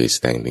นี้คือแส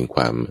ดงถึงค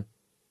วาม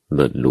เ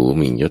ลิศหรู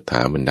มียศถ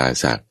าบรรดา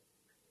ศักดิ์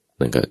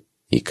นั่นก็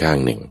อีกข้าง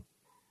หนึ่ง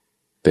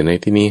แต่ใน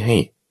ที่นี้ให้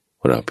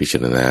เราพิจา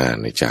รณา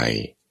ในใจ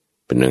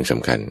เป็นเรื่องส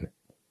ำคัญ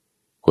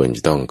ควรจ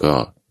ะต้องก็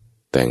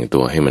แต่งตั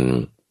วให้มัน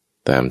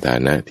ตามฐา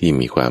นะที่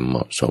มีความเหม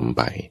าะสมไ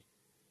ป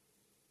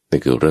นั่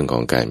นคือเรื่องขอ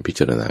งการพิจ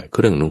ารณาเค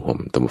รื่องนุ่งห่ม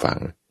ตามฝัง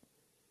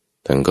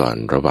ทั้งก่อน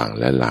ระหว่าง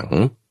และหลัง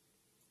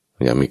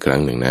ย้ำอีกครั้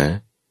งหนึ่งนะ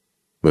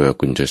ไม่ว่า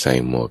คุณจะใส่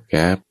หมวกแ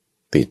ก๊ป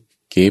ติด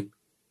กิ๊บ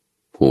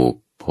ผูก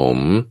ผม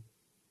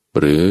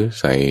หรือ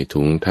ใส่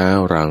ถุงเท้า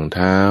รองเ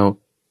ท้า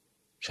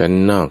ชั้น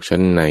นอกชั้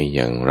นในอ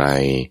ย่างไร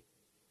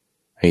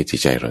ให้จิต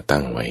ใจเราตั้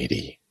งไว้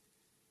ดี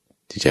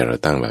จิตใจเรา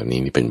ตั้งแบบนี้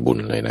นี่เป็นบุญ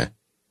เลยนะ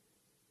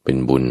เป็น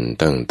บุญ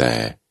ตั้งแต่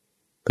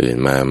ตื่น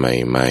มาใ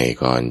หม่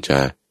ๆก่อนจะ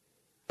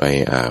ไป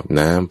อาบ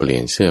น้ำเปลี่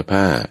ยนเสื้อ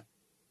ผ้า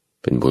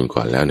เป็นบุญก่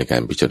อนแล้วในกา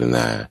รพิจารณ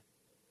า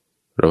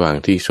ระหว่าง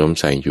ที่สวม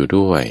ใส่อยู่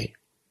ด้วย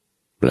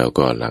แล้ว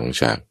ก็หลัง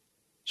จาก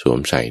สวม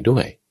ใส่ด้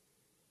วย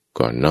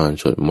ก่อนนอน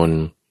สวดมน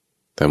ต์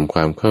ทำคว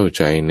ามเข้าใ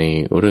จใน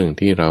เรื่อง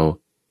ที่เรา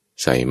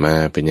ใส่มา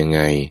เป็นยังไ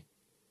ง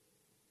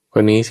ข้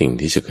อนี้สิ่ง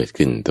ที่จะเกิด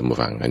ขึ้นตาม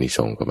ฟังอานิส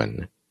งส์ของมัน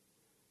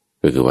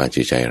ก็คือว่า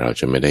จิตใจเรา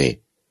จะไม่ได้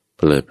เ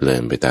พลิดเพลิ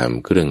นไปตาม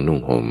เครื่องนุ่ง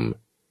ห่ม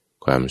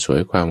ความสว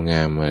ยความง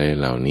ามอะไร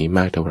เหล่านี้ม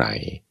ากเท่าไหร่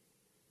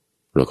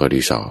แล้วก็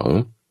ที่สอง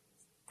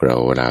เรา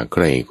เวลาใก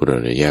ล้กร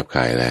ณีแยบค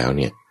ายแล้ว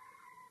เนี่ย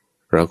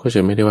เราก็จ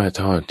ะไม่ได้ว่า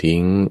ทอดทิ้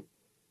ง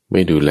ไ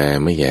ม่ดูแล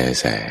ไม่แย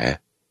แส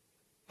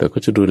แต่ก็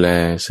จะดูแล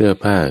เสื้อ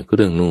ผ้าเค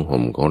รื่องนุ่งห่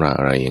มของเรา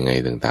อะไรยังไง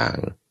ต่าง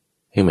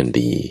ๆให้มัน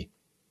ดี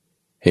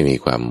ให้มี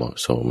ความเหมาะ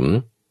สม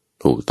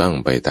ถูกต้อง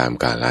ไปตาม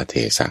กาลเท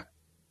ศะ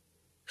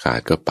ขาด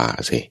ก็ป่า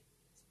สิ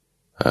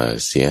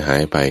เสียหา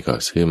ยไปก็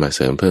ซื้อมาเส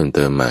ริมเพิ่มเ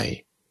ติมใหม่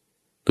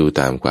ดู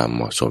ตามความเห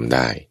มาะสมไ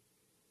ด้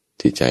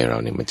จิตใจเรา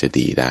เนี่ยมันจะ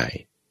ดีได้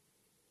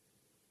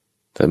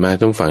แต่มา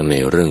ต้องฟังใน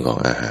เรื่องของ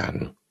อาหาร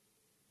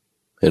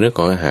ในเรื่องข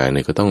องอาหารเ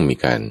นี่ยก็ต้องมี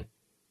การ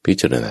พิ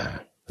จารณา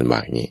เป็นแบ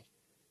บนี้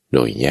โด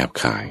ยแยบ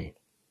คาย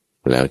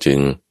แล้วจึง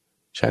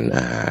ฉันอ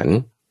าหาร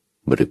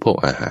บริโภค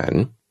อาหาร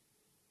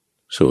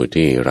สูตร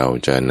ที่เรา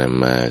จะน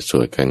ำมาส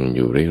วดกันอ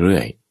ยู่เรื่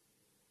อย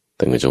ๆแ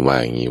ต่ก็จะว่า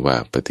อย่างนี้ว่า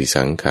ปฏิ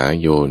สังขาย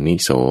โยนิ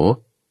โส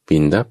ปิ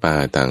นดาปา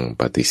ตัง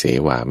ปฏิเส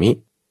วามิ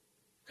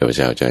ข้าพเ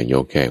จ้าจะย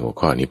กแค่หัว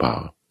ข้อนี้พอ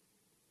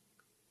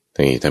ใ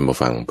ห้ท่านผู้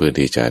ฟังเพื่อ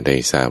ที่จะได้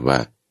ทราบว่า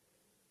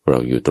เรา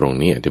อยู่ตรง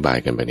นี้อธิบาย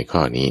กันไปในข้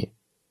อนี้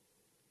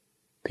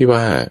ที่ว่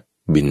า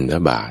บิณฑ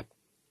บาต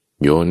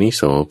โยนิโ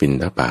สบิณ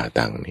ฑบา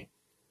ตังนี่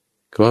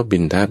ก็ว่าบิ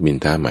ณฑ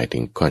หมายถึ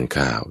งก้อน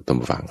ข้าวท่าน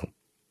ผู้ฟัง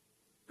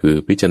คือ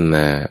พิจารณ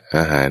าอ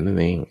าหารนั่น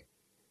เอง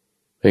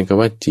เป็นคำ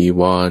ว่าจี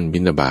วรบิ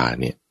ณฑบาต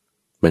เนี่ย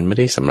มันไม่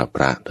ได้สำหรับพ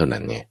ระเท่านั้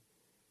นไง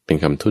เป็น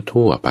คำ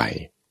ทั่วๆไป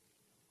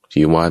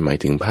จีวรหมาย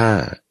ถึงผ้า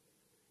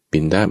บิ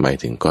ณฑหมาย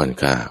ถึงก้อน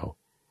ข้าว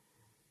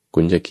คุ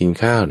ณจะกิน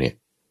ข้าวเนี่ย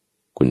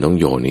คุณต้อง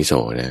โยนิโส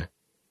นะ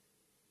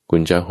คุ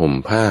ณจะห่ม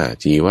ผ้า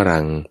จีวรั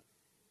ง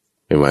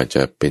ไม่ว่าจ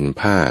ะเป็น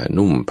ผ้า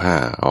นุ่มผ้า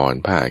อ่อน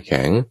ผ้าแ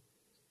ข็ง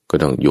ก็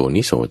ต้องโย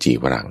นิโสจี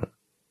วรัง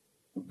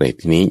ใน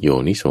ที่นี้โย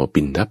นิโส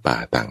บิณฑบา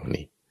ตัง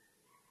นี่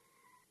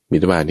บิณ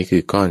ฑบาตนี่คื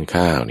อก้อน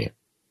ข้าวเนี่ย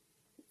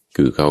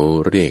คือเขา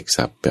เรียก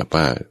ศัพท์แบบ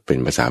ว่าเป็น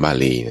ภาษาบา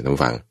ลีเนี่ยต้อง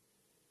ฟัง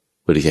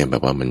เพื่อที่จะแบ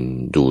บว่ามัน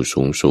ดู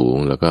สูง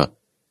แล้วก็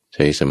ใ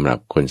ช้สำหรับ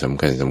คนส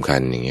ำคั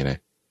ญอย่างเงี้ยนะ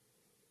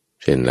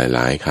เช่นหล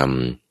ายๆค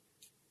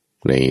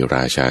ำในร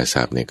าชา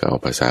ศัพท์เนี่ยก็เอา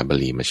ภาษาบา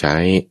ลีมาใช้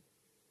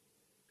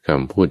ค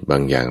ำพูดบา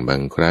งอย่างบา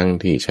งครั้ง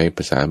ที่ใช้ภ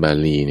าษาบา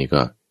ลีนี่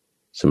ก็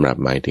สำหรับ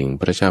หมายถึง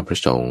พระเจ้าพระ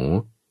สงฆ์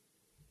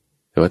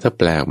แต่ว่าถ้าแ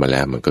ปลออกมาแ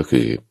ล้วมันก็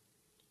คือ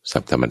ศั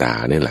พท์ธรรมดา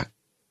นี่แหละ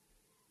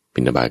บิ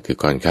ณฑบาตคือ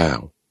ก้อนข้าว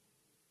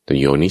แต่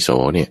โยนิโส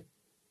เนี่ย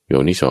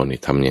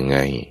ทำยังไง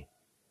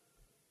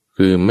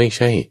คือไม่ใ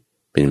ช่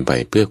เป็นไป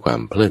เพื่อควา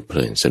มเพลิดเพ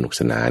ลินสนุก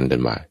สนานดั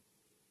นว่า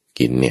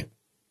กินเนี่ย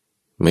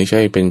ไม่ใ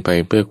ช่เป็นไป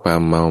เพื่อควา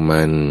มเมา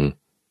มัน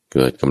เ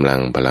กิดกำลั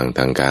งพลังท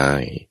างกา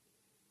ย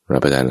รั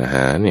บประทานอาห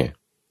ารเนี่ย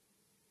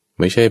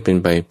ไม่ใช่เป็น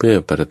ไปเพื่อ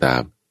ประดั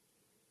บ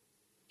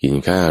กิน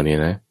ข้าวเนี่ย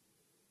นะ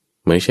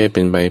ไม่ใช่เ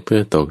ป็นไปเพื่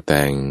อตกแ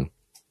ต่ง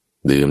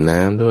ดื่ม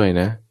น้ำด้วย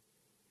นะ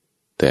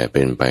แต่เ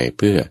ป็นไปเ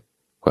พื่อ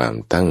ความ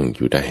ตั้งอ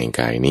ยู่ได้แห่ง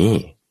กายนี้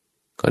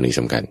ข้อนี้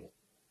สำคัญ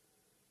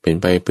เป็น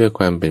ไปเพื่อค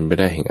วามเป็นไป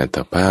ได้แห่งอัต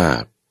ภา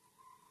พ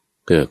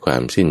เพื่อควา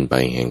มสิ้นไป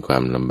แห่งควา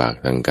มลำบาก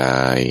ทางก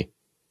าย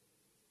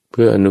เ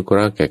พื่ออนุเคร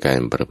าะห์แก่การ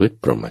ประพฤติ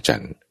พรหมจร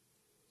รย์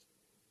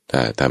ถ้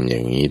าทำอย่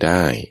างนี้ไ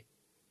ด้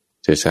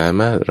จะสา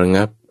มารถระ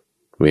งับ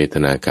เวท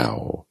นาเก่า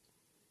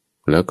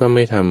แล้วก็ไ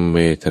ม่ทำเว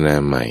ทนา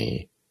ใหม่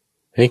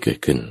ให้เกิด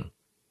ขึ้น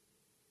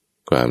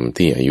ความ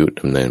ที่อายุ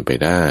ดำเนินไป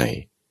ได้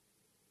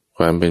ค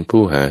วามเป็น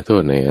ผู้หาโท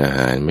ษในอาห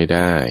ารไม่ไ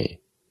ด้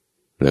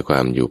และควา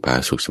มอยู่ผา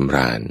สุขสำร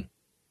าญ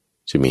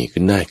จะมี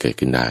ขึ้นได้เกิด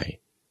ขึ้นได้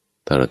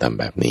ถ้าเราทำ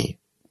แบบนี้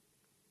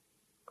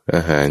อ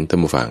าหารท่าน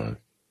ผู้ฟัง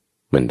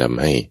มันท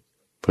ำให้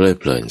เพลิด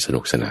เพลินสนุ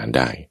กสนานไ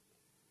ด้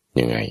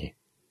ยังไง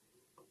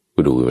ก็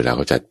ดูเวลาเข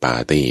าจัดปา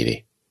ร์ตี้ดิ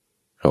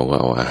เขาก็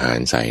เอาอาหาร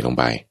ใส่ลง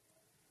ไป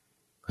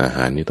อาห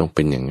ารนี่ต้องเ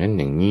ป็นอย่างนั้น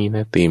อย่างนี้น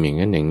ะธีมอย่าง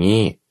นั้นอย่าง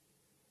นี้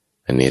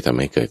อันนี้ทำใ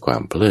ห้เกิดควา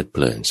มเพลิดเพ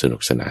ลินสนุ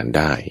กสนานไ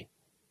ด้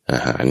อา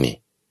หารนี่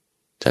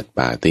จัดป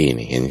าร์ตี้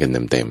นี่เห็นกัน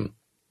เต็ม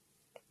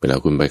เวลา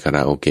คุณไปคาร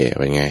าโอเกะ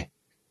เป็นไง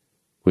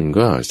คุณ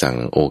ก็สั่ง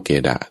โอเก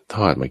ดะท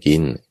อดมากิ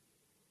น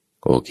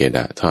โอเกด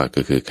ะทอด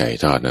ก็คือไก่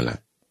ทอดนั่นแหละ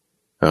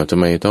เอาทำ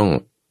ไมต้อง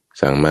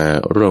สั่งมา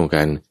ร่วม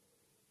กัน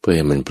เพื่อใ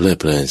ห้มันเพลิด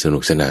เพลินสนุ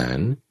กสนาน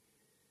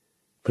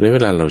เพราะเว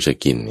ลาเราจะ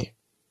กินเนี่ย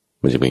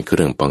มันจะเป็นเค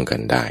รื่องป้องกั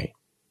นได้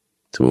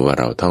สมมติว่า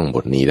เราท่องบ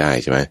ทนี้ได้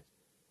ใช่ไหม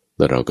แ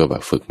ล้วเราก็แบ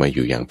บฝึกมาอ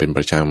ยู่อย่างเป็นป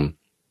ระจ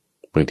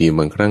ำบางทีบ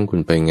างครั้งคุ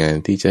ณไปงาน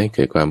ที่จะให้เ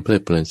กิดความเพลิ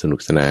ดเพลินสนุก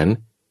สนาน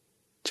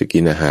จะกิ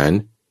นอาหาร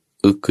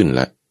อึกขึ้น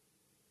ละ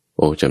โ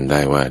อ้จำได้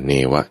ว่าเน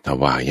วะท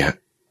วายะ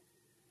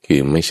คือ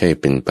ไม่ใช่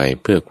เป็นไป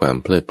เพื่อความ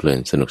เพลิดเพลิน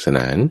สนุกสน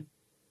าน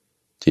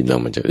จิตเรา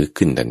มันจะอึก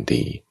ขึ้นทัน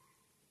ที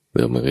ห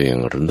รือมันก็ยัง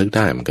ระลึกไ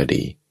ด้มันก็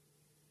ดี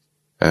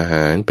อาห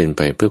ารเป็นไ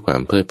ปเพื่อควา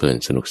มเพลิดเพลิน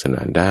สนุกสน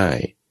านได้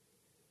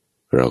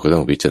เราก็ต้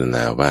องพิจารณ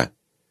าว่า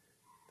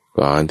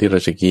ก่อนที่เรา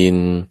จะกิน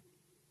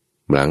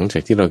หลังจา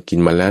กที่เรากิน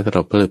มาแล้วถ้าเร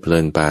าเพลิดเพลิ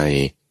นไป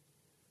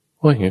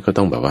โอ้ยงั้นก็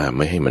ต้องแบบว่าไ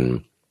ม่ให้มัน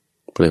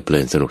เพลิดเพลิ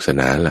นสนุกส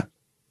นานล่ะ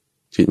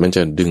จิตมันจ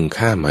ะดึง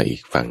ข้ามมาอี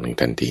กฝั่งหนึ่ง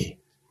ทันที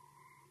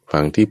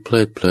ฝั่งที่เพ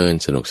ลิดเพลิน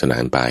สนุกสนา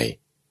นไป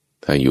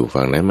ถ้าอยู่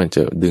ฝั่งนั้นมันจ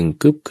ะดึง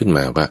กึ๊บขึ้นม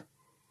าว่า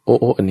โอ้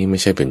อันนี้ไม่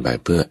ใช่เป็นไป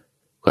เพื่อ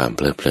ความเพ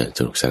ลิดเพลินส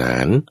นุกสนา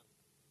น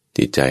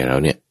จิตใจเรา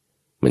เนี่ย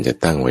มันจะ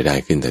ตั้งไว้ได้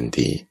ขึ้นทัน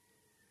ที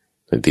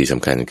ที่ส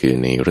ำคัญคือ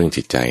ในเรื่อง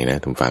จิตใจนะ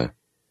ท่านฟัง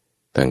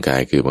ทางกา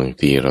ยคือบาง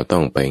ทีเราต้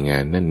องไปงา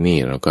นนั่นนี่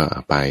เราก็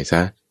ไปซ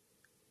ะ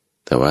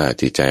แต่ว่า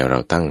จิตใจเรา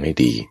ตั้งให้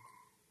ดี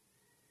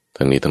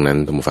ทั้งนี้ทั้งนั้น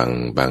ท่านฟัง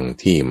บาง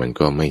ที่มัน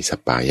ก็ไม่สั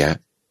ปปายะ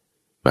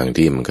บาง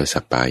ที่มันก็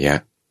สัปปายะ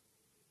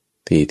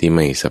ที่ไ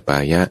ม่สัปปา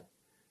ยะ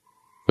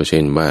ก็เ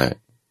ช่นว่า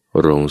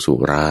โรงสุ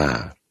ร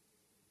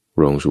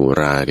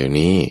าเดี๋ยว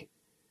นี้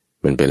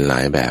มันเป็นหลา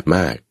ยแบบม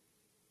าก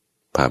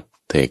ผับ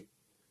เทค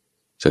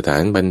สถา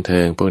นบันเ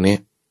ทิงพวกนี้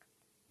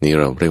นี่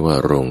เราเรียกว่า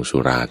โรงสุ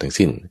ราทั้ง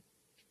สิ้น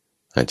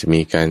อาจจะ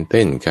มีการเ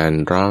ต้นการ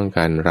ร้องก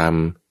ารร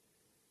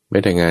ำไม่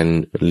ได้งาน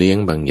เลี้ยง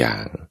บางอย่า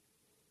ง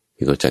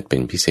ที่เขาจัดเป็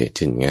นพิเศษเ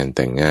ช่นงานแ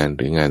ต่งงานห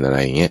รืองานอะไร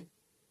เงี้ย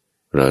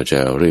เราจะ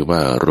เรียกว่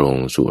าโรง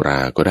สุรา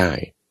ก็ได้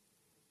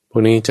พว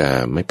กนี้จะ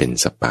ไม่เป็น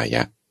สัปปาย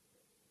ะ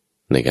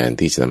ในการ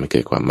ที่จะทำให้เกิ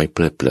ดความไม่เพ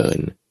ลิดเพลิน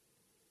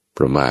เพ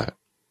ราะว่า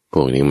พ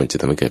วกนี้มันจะ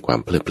ทำให้เกิดความ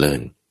เพลิดเพลิ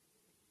น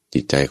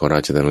จิตใจของเรา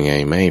จะทำยังไง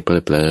ไม่เพลิ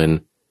ดเพลิน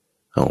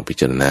เอาพิ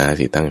จารณา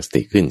สิตั้งส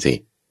ติขึ้นสิ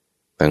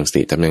ตั้งส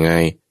ติทำยังไง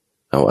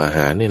เอาอาห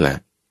ารนี่แหละ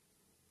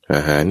อ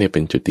าหารเนี่ยเป็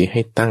นจุดที่ใ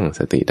ห้ตั้งส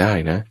ติได้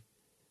นะ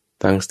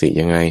ตั้งสติ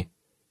ยังไง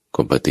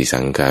ก็ปฏิ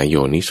สังขารโย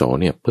นิโส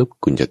เนี่ยปุ๊บ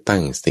คุณจะตั้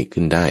งสติ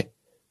ขึ้นได้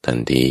ทัน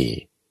ที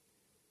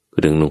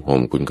เรื่องนุ่งห่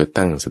มคุณก็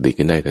ตั้งสติ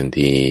ขึ้นได้ทัน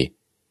ที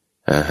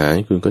อาหาร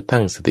คุณก็ตั้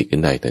งสติขึ้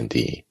นได้ทัน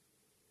ที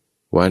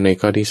ว่าใน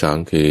ข้อที่สอง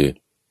คือ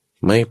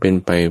ไม่เป็น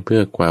ไปเพื่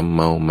อความเ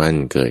มามัน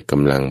เกิดก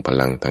ำลังพ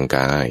ลังทางก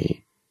าย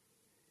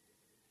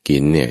กิ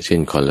นเนี่ยเช่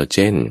นคอลลาเจ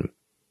น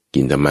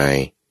กินทำไม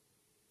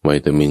วิ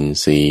ตามิน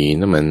ซี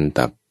น้ำมัน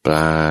ตับปล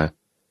า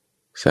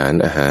สาร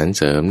อาหารเ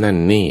สริมนั่น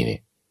นี่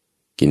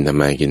กินทำ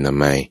ไ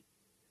ม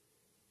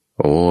โ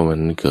อ้มั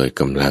นเกิด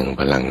กำลัง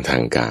พลังทา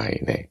งกาย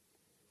เนี่ย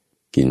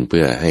กินเ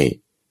พื่อให้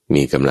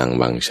มีกำลัง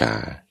วังชา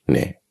เ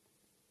นี่ย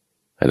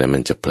อันนั้นมั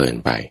นจะเพลิน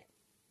ไป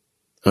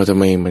เอาทำ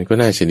ไมมันก็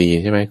น่าจะดี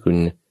ใช่ไหมคุณ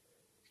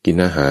กิน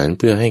อาหารเ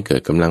พื่อให้เกิ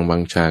ดกำลังวั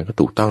งชาก็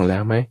ถูกต้องแล้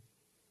วไหม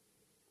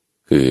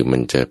คือมั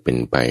นจะเป็น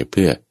ไปเ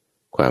พื่อ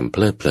ความเพ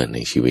ลิดเพลินใน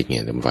ชีวิตเนี่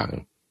ยท่านฟัง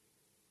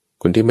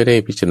คนที่ไม่ได้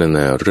พิจารณ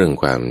าเรื่อง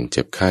ความเ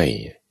จ็บไข้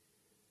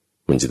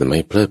มันจะทำใ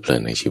ห้เพลิดเพลิ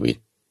นในชีวิต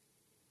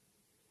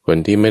คน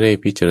ที่ไม่ได้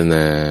พิจารณ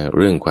าเ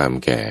รื่องความ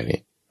แก่เนี่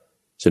ย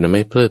จะทำใ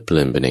ห้เพลิดเพ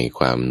ลินไปใน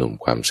ความหนุ่ม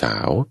ความสา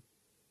ว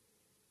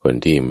คน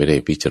ที่ไม่ได้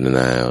พิจารณ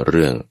าเ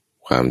รื่อง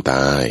ความต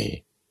าย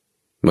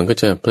มันก็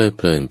จะเพลิดเ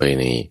พลินไป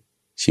ใน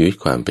ชีวิต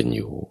ความเป็นอ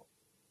ยู่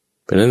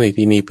เพราะฉะนั้นใน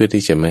ที่นี้เพื่อ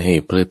ที่จะไม่ให้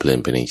เพลิดเพลิน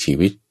ไปในชี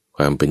วิตค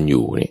วามเป็นอ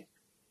ยู่เนี่ย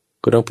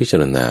ก็ต้องพิจา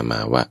รณามา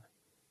ว่า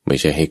ไม่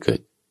ใช่ให้เกิด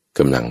ก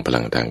ำลังพลั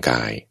งทางก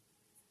าย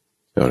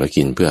เรา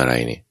กินเพื่ออะไร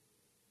เนี่ย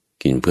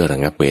กินเพื่อระ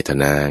งับเวท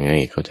นาไง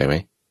เข้าใจไหม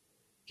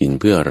กิน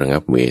เพื่อระงั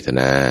บเวท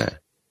นา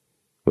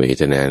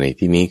ใน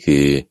ที่นี้คื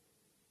อ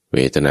เว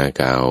ทนา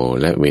เก่า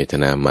และเวท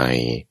นาใหม่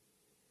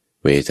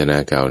เวทนา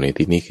เก่าใน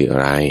ที่นี้คืออะ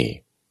ไร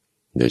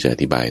เดี๋ยวจะอ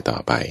ธิบายต่อ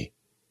ไป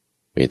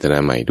เวทนา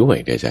ใหม่ด้วย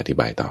เดี๋ยวจะอธิ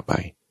บายต่อไป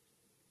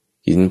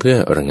กินเพื่อ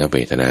ระงับเว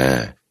ทนา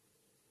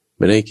ไ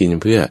ม่ได้กิน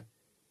เพื่อ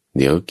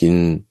เดี๋ยวกิน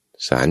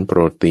สารโปร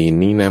ตีน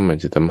นี้นะมัน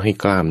จะทำให้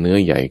กล้ามเนื้อ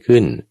ใหญ่ขึ้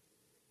น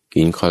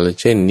กินคอลลา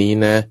เจนนี้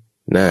นะ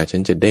หน้าฉั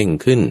นจะเด้ง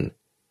ขึ้น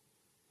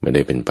ไม่ไ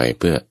ด้เป็นไป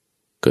เพื่อ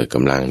เกิดก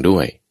ำลังด้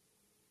วย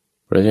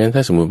เพราะฉะนั้นถ้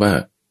าสมมุติว่า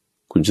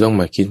คุณจะต้อง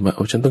มาคิดว่า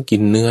ฉันต้องกิ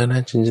นเนื้อนะ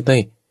ฉันจะได้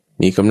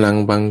มีกำลัง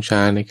วังช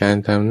าในการ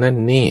ทำนั่น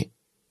นี่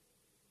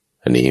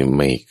อันนี้ไ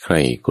ม่ใคร่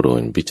ครว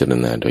ญพิจาร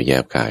ณาโดยแย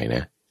บคายน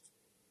ะ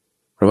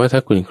เพราะว่าถ้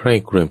าคุณใคร่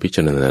ครวญพิจ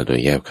ารณาโดย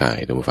แยบคาย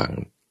ท่านผู้ฟัง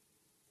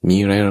มี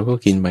อะไรเราก็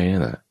กินไปนั่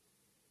นแหละ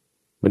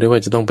ไม่ได้ว่า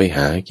จะต้องไปห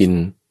ากิน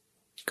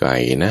ไก่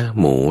นะ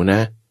หมูน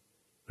ะ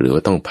หรือว่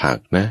าต้องผัก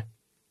นะ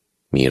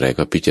มีอะไร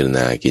ก็พิจารณ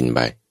ากินไป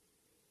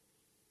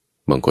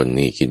บางคน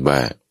นี่คิดว่า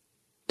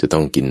จะต้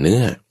องกินเนื้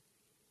อ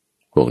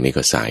พวกนี้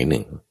ก็สายห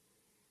นึ่ง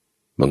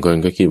บางคน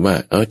ก็คิดว่า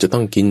จะต้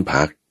องกิน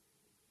ผัก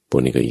พว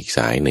กนี้ก็อีกส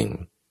ายหนึ่ง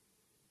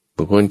บ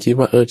างคนคิด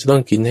ว่าจะต้อ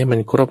งกินให้มัน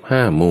ครบ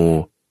5 หมู่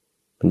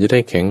มันจะได้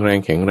แข็งแร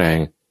ง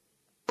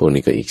พวก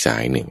นี้ก็อีกสา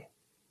ยหนึ่ง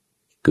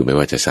คือไม่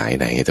ว่าจะสาย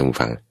ไหนท่านผู้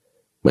ฟัง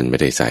มันไม่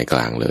ได้สายกล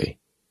างเลย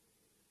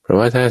เพราะ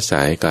ว่าถ้าส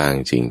ายกลาง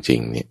จริ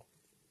งๆเนี่ย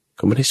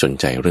ก็ไม่ได้สน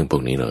ใจเรื่องพว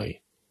กนี้เลย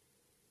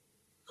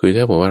คือ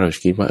ถ้าบอกว่าเรา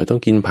คิดว่าต้อ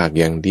งกินผัก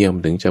อย่างเดียว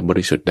ถึงจะบ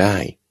ริสุทธิ์ได้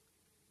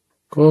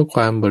ก็ค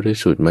วามบริ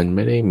สุทธิ์มันไ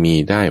ม่ได้มี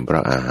ได้เพรา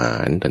ะอาหา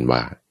รท่านว่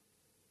า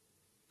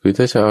คือ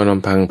ถ้าจะเอาล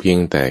ำพังเพียง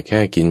แต่แค่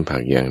กินผั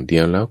กอย่างเดี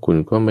ยวแล้วคุณ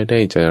ก็ไม่ได้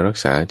จะรัก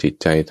ษาจิต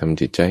ใจทำ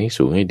จิตใจให้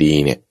สูงให้ดี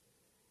เนี่ย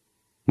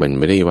มันไ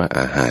ม่ได้ว่า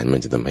อาหารมัน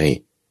จะทำให้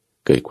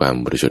เกิดความ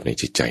บริสุทธิ์ใน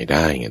จิตใจไ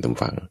ด้ไงท่าน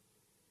ฟัง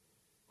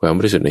ความบ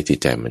ริสุทธิ์ในจิต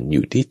ใจมันอ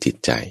ยู่ที่จิต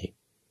ใจ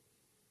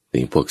ถึ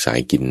งพวกสาย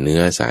กินเนื้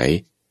อสาย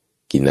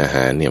กินอาห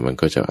ารเนี่ยมัน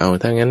ก็จะ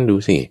ถ้างั้นดู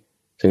สิ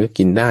ฉันก็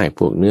กินได้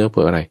พวกเนื้อพ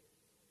วกอะไร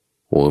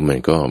โอ้มัน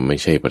ก็ไม่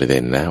ใช่ประเด็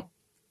นแล้ว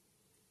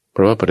เพ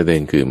ราะว่าประเด็น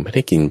คือไม่ไ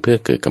ด้กินเพื่อ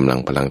เกิดกำลัง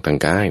พลังทาง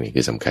กายนี่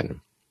คือสำคัญ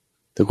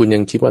ถ้าคุณยั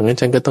งคิดว่างั้น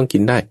ฉันก็ต้องกิ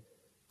นได้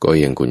ก็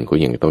ยังคุณก็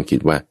ยังต้องคิด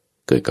ว่า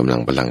เกิดกำลัง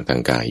พลังทา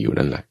งกายอยู่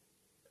นั่นแหละ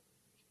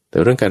แต่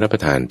เรื่องการรับปร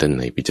ะทานท่าน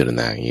ในพิจารณ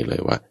าอย่างนี้เล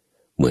ยว่า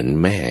เหมือน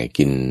แม่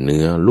กินเ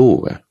นื้อลูก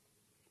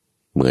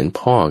เหมือน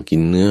พ่อกิ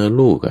นเนื้อ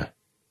ลูก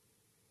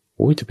โ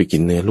อ้ยจะไปกิ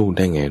นเนื้อลูกไ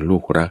ด้ไงลู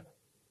กรัก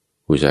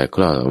ผู้ชายค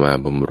ลอดออกมา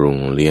บำรุง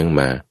เลี้ยง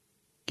มา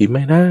กินไ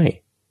ม่ได้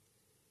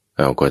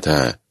ก็ถ้า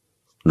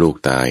ลูก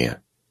ตาย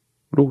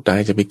ลูกตาย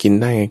จะไปกิน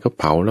ได้ไงก็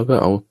เผาแล้วก็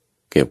เอา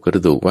เก็บกร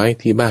ะดูกไว้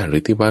ที่บ้านหรื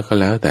อที่วัดก็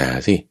แล้วแต่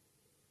สิ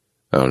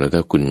แล้วถ้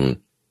าคุณ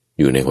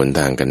อยู่ในหน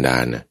ทางกันดา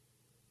ร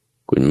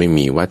คุณไม่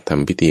มีวัดท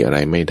ำพิธีอะไร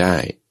ไม่ได้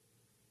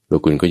แล้ว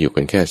คุณก็อยู่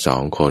กันแค่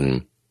2 คน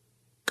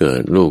เกิ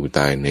ดลูกต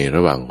ายในร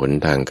ะหว่างหน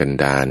ทางกัน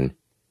ดาร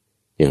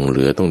ยังเห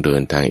ลือต้องเดิ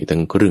นทางอีกตั้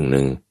งครึ่งห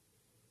นึ่ง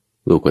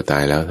ลูกก็ตา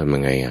ยแล้วทำยั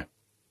งไง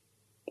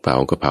เผา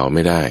ก็เผาไ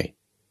ม่ได้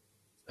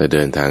ถ้าเ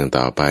ดินทาง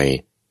ต่อไป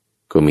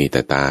ก็มีแ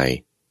ต่ตาย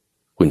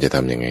คุณจะท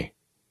ำยังไง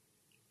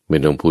ไม่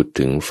ต้องพูด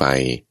ถึงไฟ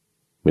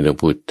ไม่ต้อง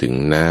พูดถึง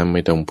น้ำไ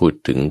ม่ต้องพูด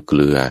ถึงเก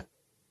ลือ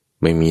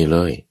ไม่มีเล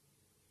ย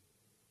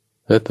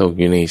ถ้าตกอ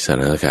ยู่ในส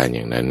ถานการณ์อ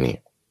ย่างนั้นเนี่ย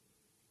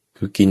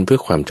คือกินเพื่อ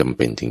ความจำเ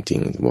ป็นจริง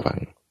ๆท่านผู้ฟัง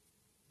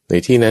ใน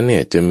ที่นั้นเนี่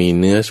ยจะมี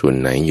เนื้อส่วน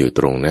ไหนอยู่ต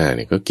รงหน้าเ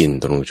นี่ยก็กิน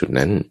ตรงจุด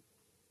นั้น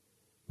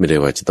ไม่ได้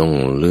ว่าจะต้อง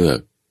เลือก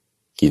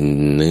กิน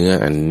เนื้อ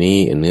อันนี้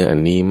เนื้ออัน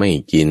นี้ไม่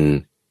กิน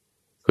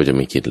ก็จะไ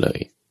ม่คิดเลย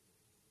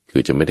คื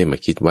อจะไม่ได้มา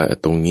คิดว่า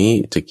ตรงนี้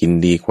จะกิน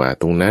ดีกว่า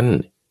ตรงนั้น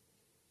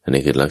อัน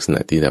นี้คือลักษณะ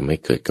ที่ทำให้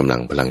เกิดกำลั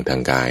งพลังทา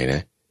งกายน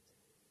ะ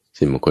เ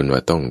ช่นบางคนว่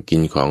าต้องกิ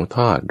นของท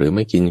อดหรือไ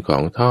ม่กินขอ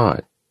งทอด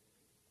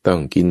ต้อง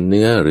กินเ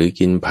นื้อหรือ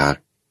กินผัก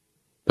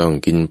ต้อง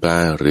กินปลา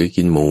หรือ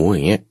กินหมูอ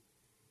ย่างเงี้ย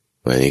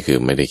อันนี้คือ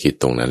ไม่ได้คิด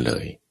ตรงนั้นเล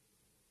ย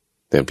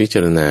แต่พิจ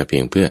ารณาเพี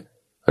ยงเพื่อ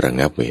ระ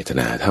งับเวท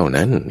นาเท่า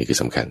นั้นนี่คือ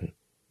สำคัญ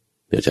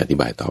เดี๋ยวจะอธิ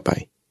บายต่อไป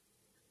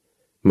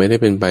ไม่ได้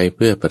เป็นไปเ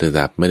พื่อประ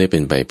ดับไม่ได้เป็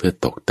นไปเพื่อ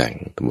ตกแต่ง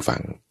ท่านผู้ฟั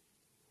ง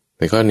ใ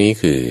นข้อนี้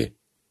คือ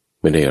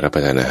ไม่ได้รับปร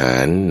ะทานอาหา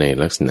รใน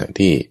ลักษณะ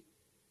ที่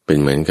เป็น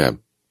เหมือนกับ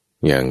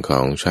อย่างขอ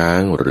งช้า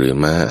งหรือ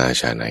ม้าอา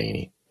ชาไน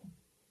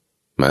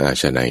ม้าอา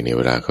ชาไนเนี่ยเ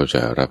วลาเขาจ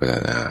ะรับประทา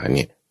นอาหารเ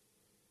นี่ย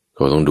เข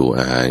าต้องดู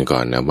อาหารก่อ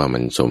นนะว่ามั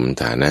นสม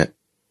ฐานะ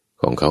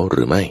ของเขาห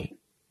รือไม่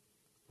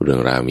เรื่อ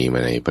งราวมีมา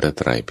ในพระไ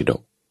ตรปิฎ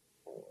ก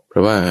เพรา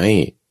ะว่าให้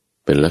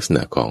เป็นลักษณ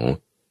ะของ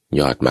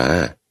ยอดม้า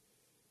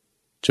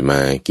จะมา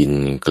กิน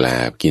แกล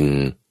บกิน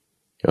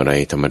อะไร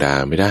ธรรมดา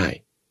ไม่ได้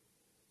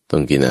ต้อ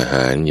งกินอาห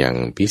ารอย่าง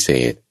พิเศ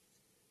ษ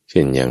เ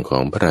ช่นอย่างขอ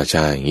งพระราช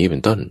าอย่างนี้เป็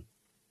นต้น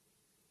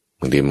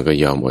บางทีมันก็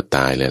ยอมอดต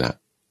ายเลยล่ะ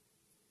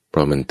เพร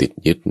าะมันติด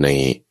ยึดใน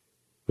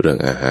เรื่อง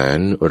อาหาร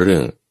เรื่อ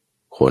ง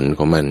ขนข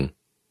องมัน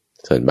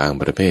สัตว์บาง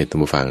ประเภทท่าน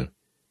ผู้ฟัง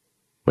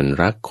มัน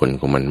รักขน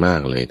ของมันมา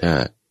กเลยถ้า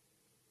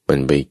มัน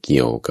ไปเ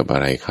กี่ยวกับอะ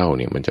ไรเข้าเ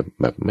นี่ยมันจะ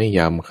แบบไม่ย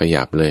อมข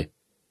ยับเลย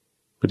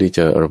เพื่อที่จ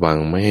ะระวัง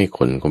ไม่ให้ข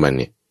นของมัน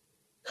เนี่ย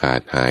ขา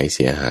ดหายเ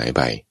สียหายไ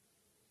ป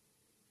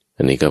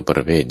อันนี้ก็ปร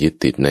ะเภทยึด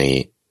ติดใน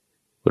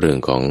เรื่อง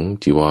ของ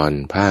จีวร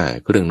ผ้า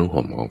เครื่องนุ่ง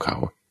ห่มของเขา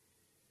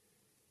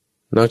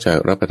นอกจาก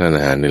รับประทานอ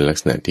าหารในลัก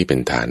ษณะที่เป็น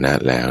ฐานะ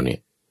แล้วเนี่ย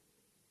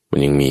มัน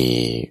ยังมี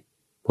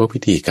พวกพิ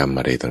ธีกรรม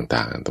อะไร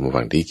ต่างๆตาม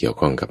ฝั่งที่เกี่ยว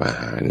ข้องกับอา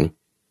หาร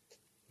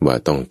ว่า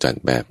ต้องจัด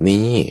แบบ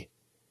นี้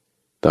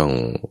ต้อง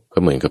ก็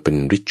เหมือนกับเป็น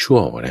ริชว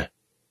ลนะ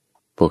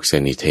พวก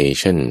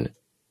sanitation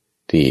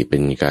ที่เป็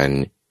นการ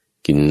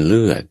กินเ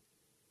ลือด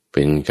เ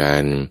ป็นกา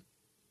ร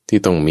ที่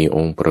ต้องมีอ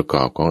งค์ประก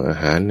อบของอา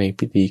หารใน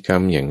พิธีกรร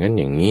มอย่างนั้น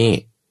อย่างนี้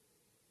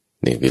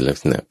นี่คือลัก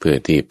ษณะเพื่อ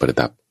ที่ประ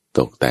ดับต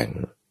กแต่ง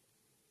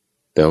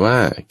แต่ว่า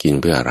กิน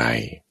เพื่ออะไร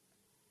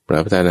รั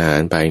บประทานอาหา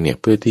รไปเนี่ย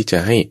เพื่อที่จะ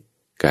ให้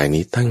กาย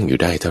นี้ตั้งอยู่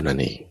ได้เท่านั้น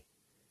เอง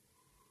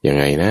ยัง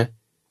ไงนะ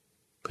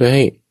เพื่อใ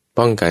ห้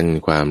ป้องกัน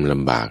ความล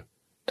ำบาก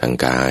ทาง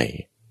กาย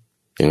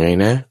ยังไง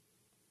นะ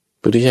เ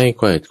พื่อที่จะให้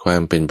เกิดควา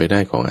มเป็นไปได้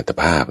ของอัต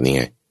ภาพนี่ไ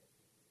ง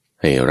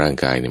ให้ร่าง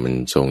กายเนี่ยมัน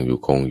ทรงอยู่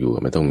คงอยู่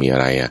มันต้องมีอะ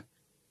ไร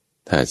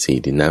ธาตุสี่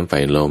ดินน้ำไฟ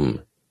ลม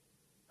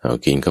เอา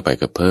กินเข้าไป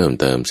ก็เพิ่ม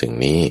เติมสิ่ง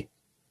นี้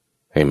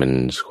ให้มัน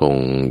คง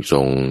ท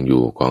รงอ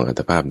ยู่ของอั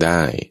ตภาพไ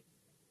ด้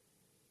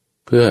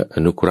เพื่ออ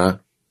นุเคราะห์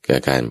แก่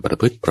การประ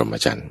พฤติพรหม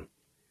จรรย์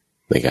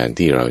ในการ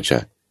ที่เราจะ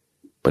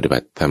ปฏิบั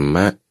ติธรรม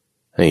ะ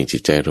ให้จิ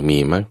ตใจเรามี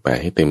มรรคแปด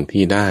ให้เต็ม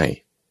ที่ได้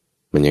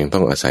มันยังต้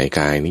องอาศัย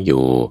กายนี้อ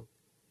ยู่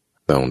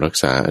ต้องรัก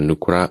ษาอนุ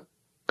เคราะห์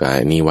กาย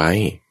นี้ไว้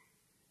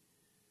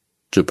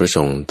จุดประส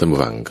งค์ท่านผู้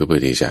ฟังก็เพื่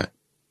อที่จะ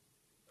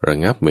ระ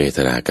งับเวท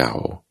นาเก่า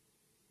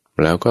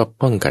แล้วก็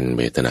ป้องกันเ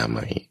วทนาให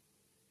ม่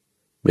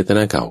เวทน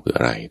าเก่าคืออ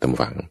ะไรท่านผู้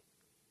ฟัง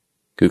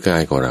คือกา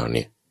ยของเราเ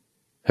นี่ย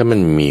ถ้ามัน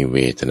มีเว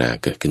ทนา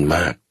เกิดขึ้นม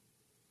าก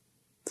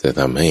จะ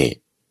ทำให้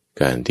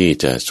การที่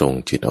จะทรง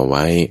จิตเอาไ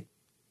ว้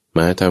ม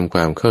าทำคว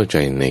ามเข้าใจ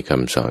ในค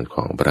ำสอนข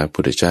องพระพุ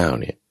ทธเจ้า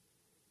เนี่ย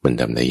มัน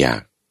ทำได้ยา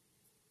ก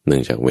เนื่อ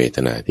งจากเวท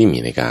นาที่มี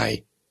ในกาย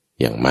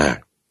อย่างมาก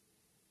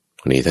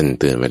วันนี้ท่าน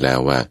เตือนไว้แล้ว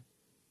ว่า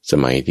ส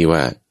มัยที่ว่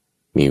า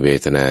มีเว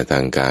ทนาทา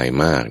งกาย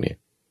มากเนี่ย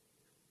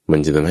มัน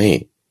จะทำให้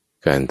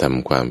การท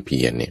ำความเพี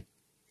ยรเนี่ย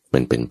มั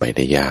นเป็นไปไ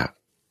ด้ยาก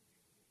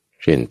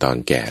เช่นตอน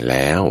แก่แ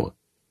ล้ว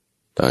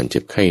ตอนเจ็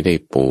บไข้ได้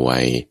ป่ว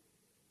ย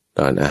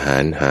ตอนอาหา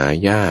รหา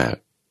ยาก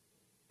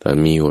ตอน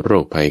มีโร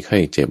คภัยไข้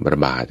เจ็บระ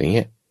บาดอย่างเ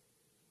งี้ย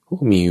ก็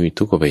มี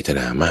ทุกขเวทน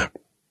ามาก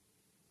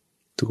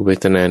ทุกขเว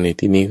ทนาใน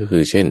ที่นี้ก็คื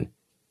อเช่น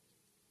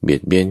เบีย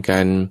ดเบียนกั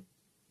น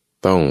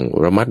ต้อง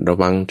ระมัดระ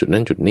วังจุดนั้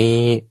นจุดนี้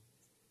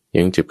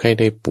ยังเจ็บไข้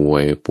ได้ป่ว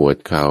ยปวด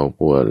เข่า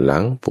ปวดหลั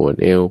งปวด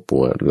เอวป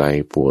วดไหล่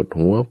ปวด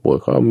หัวปวด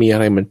ข้อมีอะ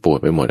ไรมันปวด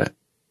ไปหมด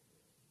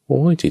โ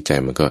อ้ยจิตใจ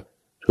มันก็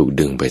ถูก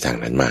ดึงไปทาง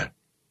นั้นมาก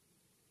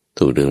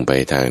ถูกดึงไป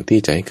ทางที่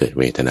จะให้เกิด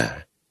เวทนา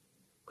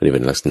นี่เ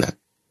ป็นลักษณะ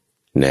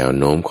แนว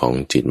โน้มของ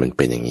จิตมันเ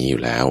ป็นอย่างนี้อ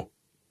ยู่แล้ว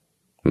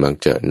มัก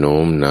จะโน้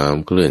มน้าว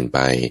เคลื่อนไป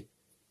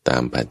ตา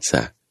มผัสส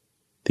ะ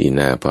ที่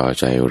น่าพอ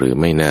ใจหรือ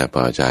ไม่น่าพ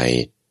อใจ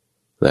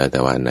แล้วแต่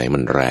ว่าไหนมั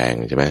นแรง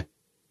ใช่ไหม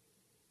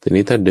ที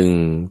นี้ถ้าดึง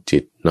จิ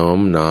ตโน้ม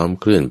น้อม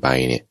เคลื่อนไป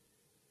เนี่ย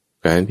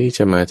การที่จ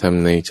ะมาท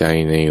ำในใจ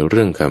ในเ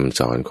รื่องคำ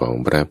สอนของ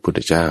พระพุทธ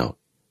เจ้า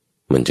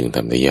มันจึงท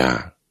ำได้ยา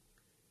ก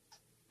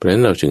เพราะฉะนั้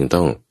นเราจึง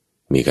ต้อง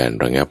มีการ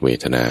ระงับเว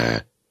ทนา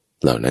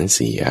เหล่านั้นเ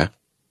สีย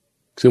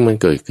ซึ่งมัน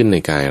เกิดขึ้นใน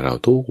กายเรา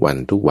ทุก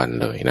วัน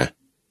เลยนะ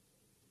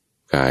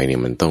กายเนี่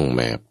ยมันต้อง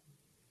แบบ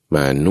ม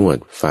านวด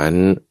ฟัน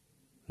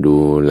ดู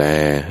แล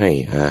ให้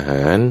อาห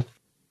าร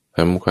ท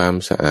ำความ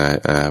สะอาด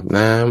อาบ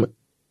น้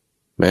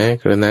ำแม้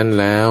กระนั้น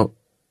แล้ว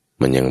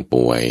มันยัง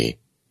ป่วย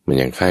มัน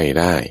ยังไข้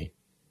ได้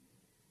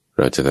เ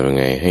ราจะทำยัง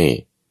ไงให้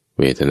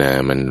เวทนา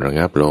มันระ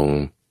งับลง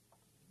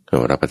เรา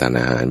รับประทาน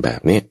อาหารแบ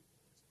บนี้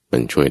มั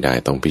นช่วยได้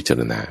ต้องพิจาร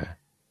ณา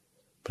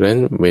เพราะฉะนั้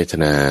นเวท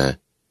นา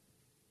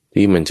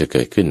ที่มันจะเ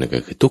กิดขึ้นก็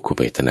คือทุกข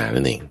เวทนา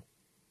นั่นเอง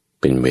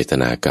เป็นเวท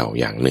นาเก่า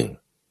อย่างหนึ่ง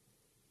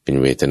เป็น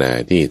เวทนา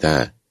ที่ถ้า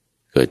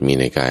เกิดมี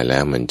ในกายแล้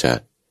วมันจะ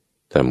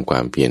ทำควา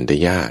มเพียรได้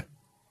ยาก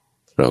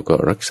เราก็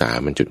รักษา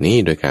มันจุดนี้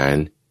โดยการ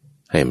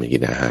ให้มันกิ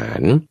นอาหา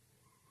ร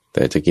แ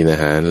ต่จะกินอา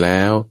หารแ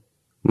ล้ว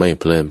ไม่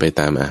เพลินไป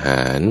ตามอาห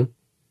าร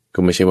ก็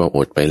ไม่ใช่ว่าอ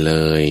ดไปเล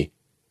ย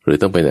หรือ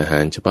ต้องเป็นอาหา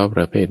รเฉพาะป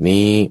ระเภท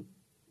นี้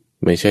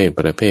ไม่ใช่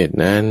ประเภท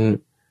นั้น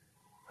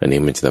อัน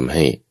นี้มันจะทำใ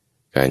ห้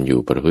การอยู่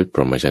ประพฤติพ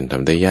รหมจรรย์ท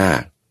ำได้ยา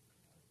ก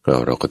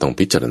เราก็ต้อง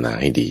พิจารณา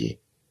ให้ดี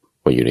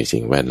ว่าอยู่ใน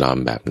สิ่งแวดล้อม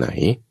แบบไหน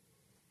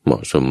เหมา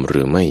ะสมห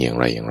รือไม่อย่าง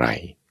ไร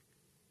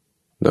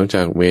นอกจ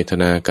ากเวท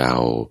นาเก่า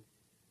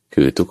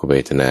คือทุกขเว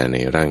ทนาใน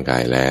ร่างกา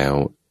ยแล้ว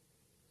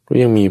ก็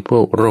ยังมีพว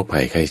กโรค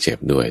ภัยไข้เจ็บ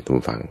ด้วยทุก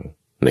ฝั่ง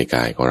ในก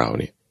ายของเรา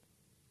เนี่ย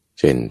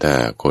เช่นถ้า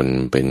คน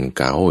เป็น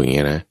เกาต์อย่างเ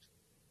งี้ยนะ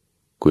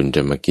คุณจ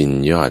ะมากิน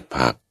ยอด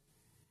ผัก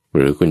ห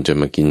รือคุณจะ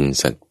มากิน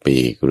สัตว์ปี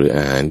กหรืออ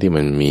าหารที่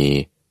มันมี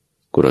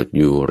กรด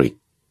ยูริก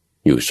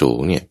อยู่สูง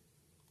เนี่ย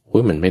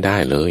มันไม่ได้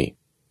เลย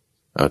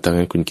เอาถ้า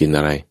งั้นคุณกินอ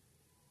ะไร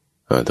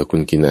ถ้าคุ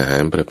ณกินอาหา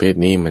รประเภท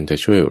นี้มันจะ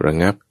ช่วยระ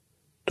งับ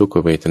ทุกข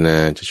เวทนา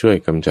จะช่วย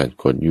กำจัด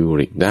กรดยู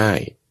ริกได้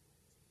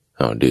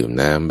ดื่ม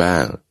น้ำบ้า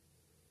ง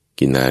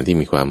กินอาหารที่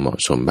มีความเหมาะ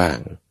สมบ้าง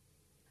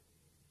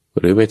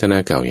หรือเวทนา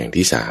เก่าอย่าง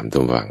ที่3ตั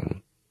ววัง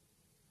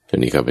ที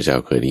นี้ข้าพเจ้า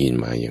เคยได้ยิน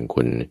มาอย่างค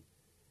น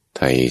ไ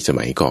ทยส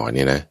มัยก่อนเ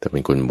นี่ยนะแต่เป็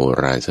นคนโบ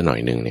ราณซะหน่อ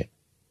ยนึงเนี่ย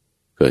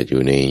เกิดอ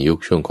ยู่ในยุค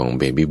ช่วงของ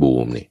เบบี้บู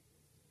มเนี่ย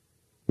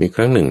มีค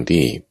รั้งหนึ่ง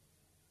ที่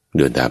เ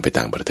ดินทางไป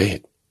ต่างประเทศ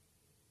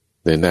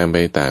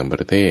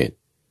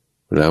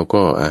แล้ว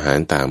ก็อาหาร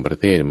ต่างประ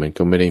เทศมัน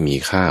ก็ไม่ได้มี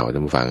ข้าวท่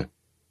านผู้ฟัง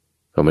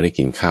เขาไม่ได้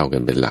กินข้าวกั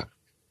นเป็นหลัก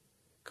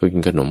เขากิ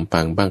นขนม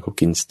ปังบ้างเขา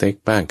กินสเต็ก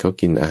บ้างเขา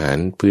กินอาหาร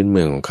พื้นเ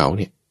มืองของเขาเ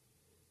นี่ย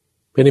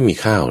ไม่ได้มี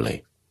ข้าวเลย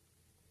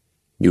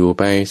อยู่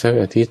ไปสัก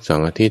อาทิตย์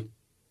2 อาทิตย์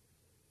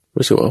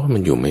รู้สึกว่ามั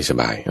นอยู่ไม่ส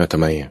บายทำ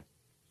ไม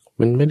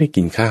มันไม่ได้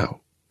กินข้าว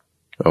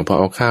พอ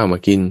เอาข้าวมา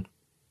กิน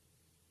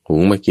หุ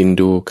งมากิน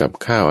ดูกับ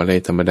ข้าวอะไร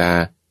ธรรมดา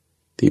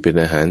ที่เป็น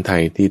อาหารไท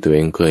ยที่ตัวเอ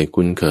งเคย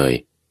คุ้นเคย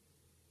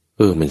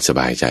มันส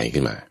บายใจ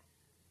ขึ้นมา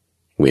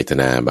เวท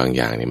นาบางอ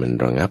ย่างเนี่ยมัน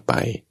ระงับไป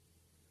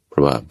เพรา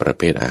ะว่าประเ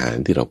ภทอาหาร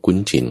ที่เราคุ้น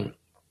ชิน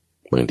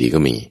บางทีก็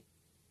มี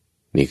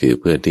นี่คือ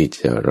เพื่อที่จ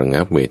ะระ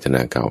งับเวทน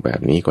าเก่าแบบ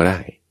นี้ก็ได้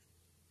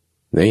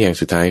และอย่าง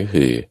สุดท้ายก็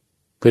คือ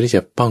เพื่อที่จ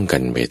ะป้องกั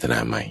นเวทนา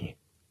ใหม่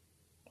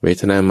เว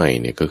ทนาใหม่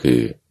เนี่ยก็คือ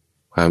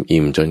ความ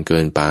อิ่มจนเกิ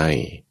นไป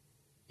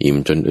อิ่ม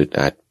จนอึด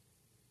อัด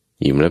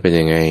อิ่มแล้วเป็น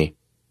ยังไง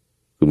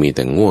คือมีแ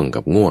ต่ง่วง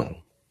กับง่วง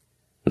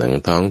หนัง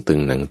ท้องตึ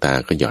งหนังตา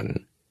ก็หย่อน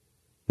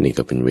นี่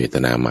ก็เป็นเวท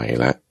นาใหม่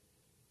ละ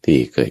ที่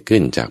เกิดขึ้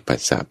นจากปัส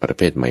สาวะประเ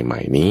ภทให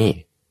ม่ๆนี้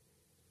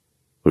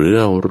หรือ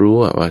เรารู้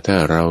ว่าถ้า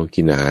เรา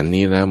กินอาหาร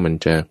นี้แล้วมัน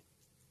จะ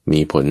มี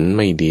ผลไ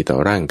ม่ดีต่อ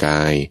ร่างก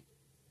าย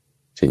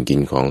เช่นกิน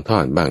ของทอ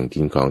ดบ้างกิ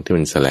นของที่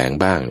มันแสลง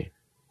บ้างเนี่ย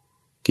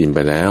กินไป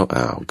แล้ว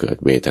เกิด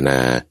เวทนา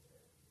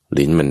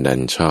ลิ้นมันดั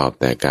นชอบ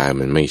แต่กาย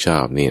มันไม่ชอ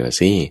บนี่แหละ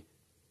สิ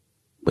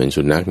เหมือน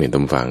สุนัขเนี่ยต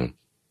ำฟัง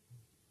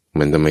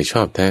มันทำไมช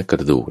อบแท้ก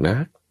ระดูกนะ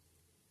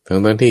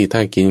ทั้งที่ถ้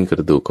ากินกร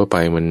ะดูกเข้าไป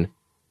มัน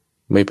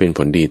ไม่เป็นผ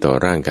ลดีต่อ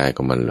ร่างกายข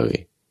องมันเลย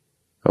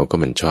ก็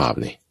มันชอบ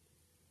นี่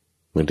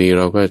บางทีเ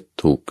ราก็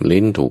ถูก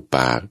ลิ้นถูกป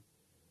าก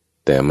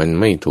แต่มัน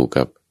ไม่ถูก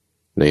กับ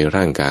ใน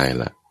ร่างกาย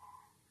ล่ะ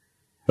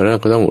เรา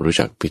ก็ต้องรู้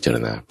จักพิจาร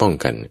ณาป้อง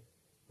กัน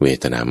เว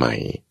ทนาใหม่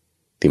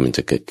ที่มันจ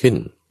ะเกิดขึ้น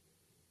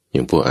อย่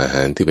างพวกอาห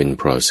ารที่เป็น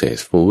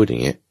processed food อย่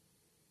างเงี้ย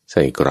ไ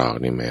ส้กรอก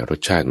เนี่ยแม้รส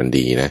ชาติมัน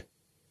ดีนะ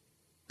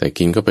แต่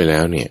กินเข้าไปแล้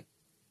วเนี่ย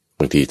บ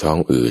างทีท้อง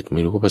อืดไ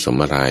ม่รู้ว่าผสม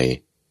อะไร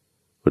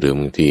หรือ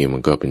บางทีมั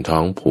นก็เป็นท้อ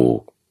งผู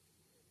ก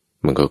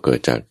มันก็เกิด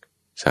จาก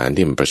สาร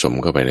ที่มันผสม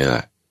เข้าไปนี่แหล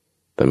ะ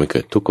แต่ไม่เกิ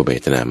ดทุกขเว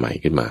ทนาใหม่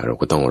ขึ้นมาเรา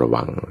ก็ต้องระ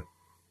วัง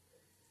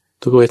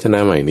ทุกขเวทนา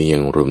ใหม่นี้ยั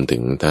งรวมถึ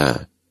งถ้า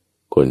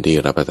คนที่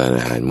รับประทาน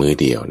อาหารมื้อ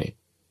เดียวเนี่ย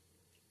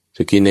จ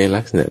ะกินใน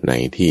ลักษณะไหน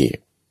ที่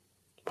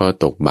พอ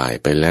ตกบ่าย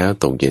ไปแล้ว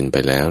ตกเย็นไป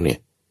แล้วเนี่ย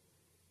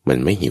มัน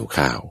ไม่หิว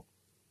ข้าว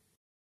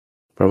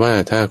เพราะว่า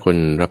ถ้าคน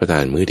รับประทา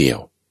นมื้อเดียว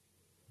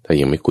ถ้า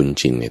ยังไม่คุ้น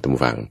ชินเนี่ยต้อง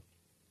ฟัง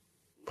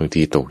บาง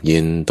ทีตกเย็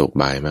นตก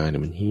บ่ายมาเนี่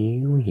ยมันหิ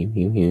ว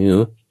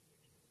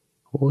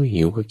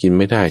หิวก็กิน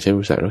ไม่ได้ใช้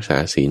รักษา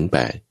ศีล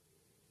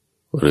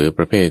 8หรือป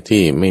ระเภท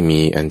ที่ไม่มี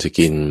อันจะ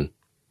กิน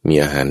มี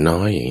อาหารน้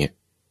อยอย่างเงี้ย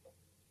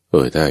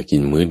ถ้ากิ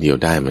นมื้อเดียว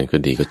ได้มันก็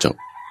ดีก็จบ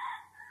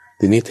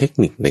ทีนี้เทค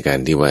นิคในการ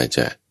ที่ว่าจ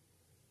ะ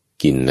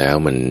กินแล้ว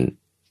มัน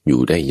อ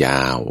ยู่ได้ย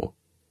าว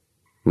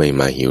ไม่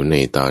มาหิวใน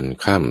ตอน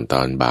ค่ำต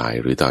อนบ่าย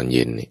หรือตอนเ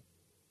ย็นนี่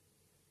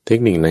เทค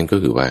นิคนั้นก็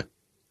คือว่า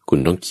คุณ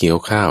ต้องเคี้ยว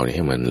ข้าวใ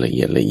ห้มันละเ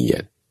อีย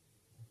ด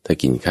ถ้า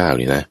กินข้าว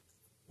นี่นะ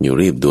อยู่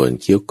รีบด่วน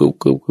เคี้ยว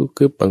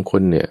กึบบางค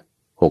นเนี่ย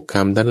6 ค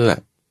ำนั่นแหละ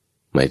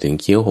หมายถึง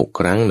เคี้ยว6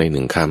 ครั้งใน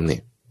1 คำเนี่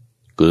ย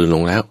กลืนล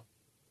งแล้ว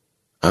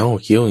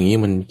เคี้ยวอย่างนี้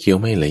มันเคี้ยว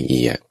ไม่ละเ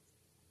อียด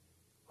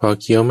พอ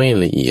เคี้ยวไม่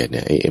ละเอียดเ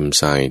นี่ยไอเอนไ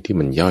ซม์ที่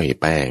มันย่อย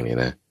แป้งเนี่ย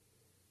นะ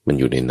มัน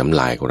อยู่ในน้ำ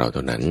ลายของเราเ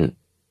ท่านั้น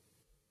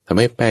ทำใ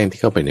ห้แป้งที่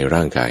เข้าไปในร่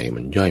างกาย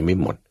มันย่อยไม่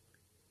หมด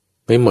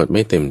ไ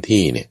ม่เต็ม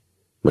ที่เนี่ย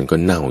มันก็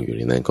เน่าอยู่ใ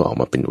นนั้นก็ออก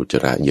มาเป็นอุจจา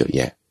ระเยอะแ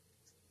ยะ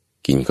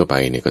กินเข้าไป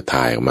เนี่ยก็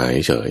ถ่ายออกมา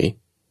เฉย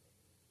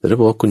แต่ถ้า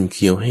บอกว่าคุณเ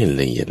คี้ยวให้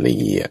ละเอียดละ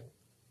เอียด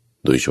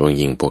โดยเฉพาะ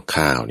ยิ่งพวก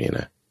ข้าวเนี่ย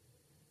นะ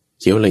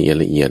เคี้ยวละเอียด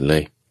ละเอียดเล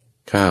ย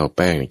ข้าวแ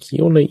ป้งเคี้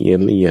ยวละเอียด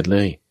ละเอียดเล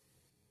ย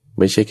ไ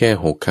ม่ใช่แค่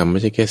6 คำไม่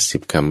ใช่แค่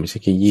10 คำไม่ใช่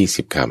แค่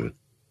20 ค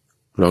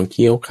ำลองเ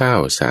คี้ยวข้าว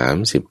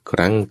30 ค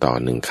รั้งต่อ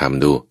1 ค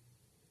ำดู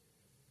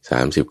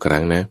30 ครั้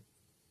งนะ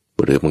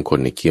หรือบางคน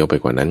เนี่ยเคี้ยวไป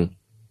กว่านั้น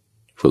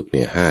ฝึกเ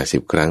นี่ย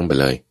50 ครั้งไป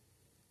เลย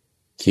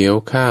เคี้ยว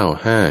ข้าว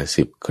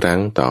50 ครั้ง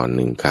ต่อ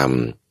1 ค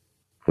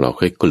ำเรา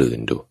ค่อยกลืน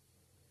ดู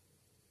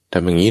ท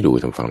ำอย่างนี้ดู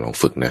ทำฟังลอง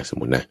ฝึกนะสม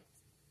มุตินะ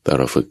แต่เ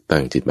ราฝึกตั้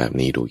งจิตแบบ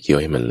นี้ดูเคี้ยว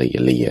ให้มันละเอีย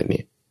ดละเอียดเ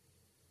นี่ย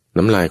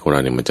น้ำลายของเรา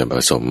เนี่ยมันจะผ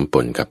สมป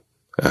นกับ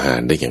อาหาร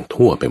ได้อย่าง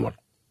ทั่วไปหมด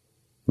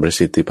ประ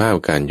สิทธิภาพ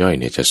การย่อย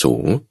เนี่ยจะสู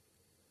ง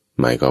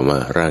หมายความว่า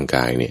ร่างก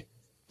ายเนี่ย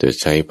จะ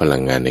ใช้พลั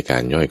งงานในกา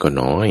รย่อยก็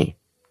น้อย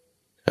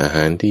อาห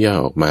ารที่ย่อย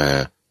ออกมา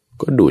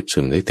ก็ดูดซึ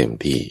มได้เต็ม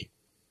ที่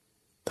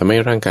ทำให้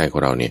ร่างกายขอ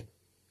งเราเนี่ย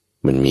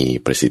มันมี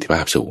ประสิทธิภ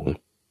าพสูง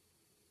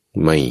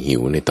ไม่หิ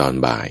วในตอน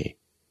บ่าย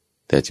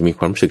แต่จะมีค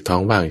วามรู้สึกท้อ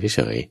งว่างเ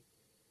ฉย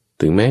ๆ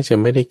ถึงแม้จะ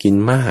ไม่ได้กิน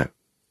มาก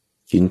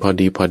กินพอ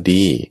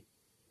ดี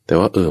แต่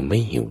ว่าไม่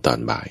หิวตอน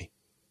บ่าย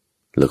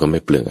แล้วก็ไม่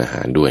เปลืองอาห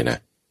ารด้วยนะ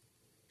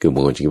คือบา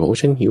งคนจะบอกว่า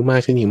ฉันหิวมา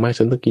กฉัน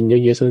ต้องกินเยอ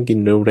ะๆฉันต้องกิน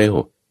เร็ว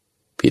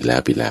ๆผิดแ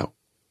ล้ว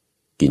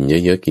กินเ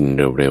ยอะๆกิน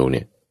เร็วๆเ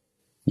นี่ย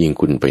ยิ่ง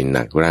คุณไปห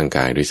นักร่างก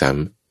ายด้วยซ้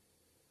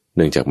ำเ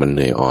นื่องจากมันเห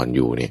นื่อยอ่อนอ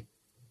ยู่เนี่ย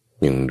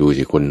ยังดู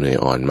สิคนเหนื่อย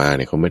อ่อนมาเ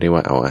นี่ยเขาไม่ได้ว่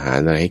าเอาอาหาร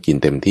อะไรให้กิน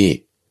เต็มที่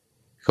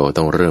เขา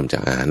ต้องเริ่มจา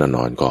กอาหารน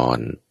อนก่อน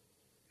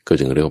ก็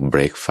จึงเรียกว่า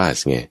breakfast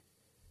ไง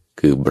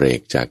คือเบรก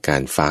จากกา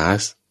รฟา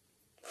ส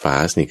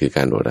ต์นี่คือก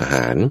ารอดอาห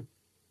าร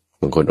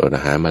บางคนอดอ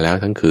าหารมาแล้ว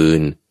ทั้งคื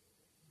น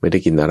ไม่ได้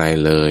กินอะไร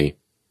เลย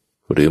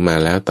หรือมา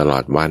แล้วตลอ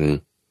ดวัน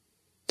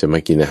จะมา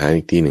กินอาหาร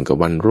อีกทีหนึ่งก็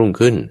วันรุ่ง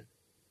ขึ้น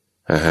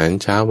อาหาร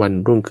เช้าวัน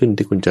รุ่งขึ้น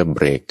ที่คุณจะเบ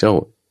รกเจ้า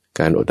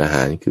การอดอาห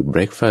ารคือ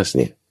breakfast เ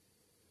นี่ย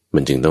มั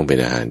นจึงต้องเป็น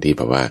อาหารที่แ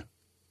บบว่า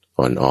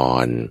อ่อ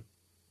น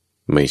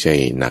ๆไม่ใช่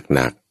ห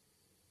นัก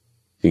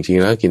ๆจริง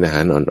ๆแล้วกินอาหา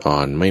รอ่อ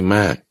นๆไม่ม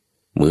าก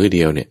มื้อเ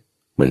ดียวเนี่ย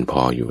มันพ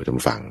ออยู่ท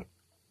ำฟัง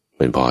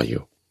มันพออ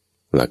ยู่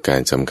หลักการ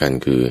สำคัญ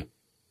คือ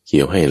เคี้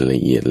ยวให้ละ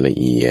เอีย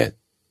ด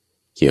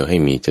เคี้ยวให้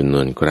มีจำน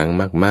วนครั้ง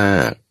มา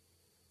ก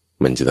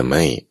ๆมันจะทำใ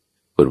ห้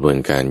กระบวน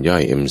การย่อ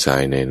ยเอนไซ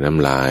ม์ในน้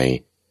ำลาย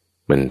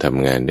มันท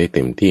ำงานได้เ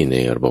ต็มที่ใน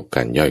ระบบก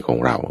ารย่อยของ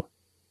เรา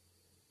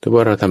ถ้าว่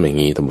าเราทำอย่าง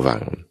นี้ทำฟั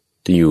ง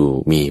จะอยู่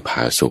มีผ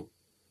าสุก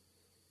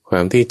ควา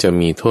มที่จะ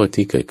มีโทษ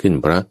ที่เกิดขึ้น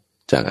เพราะ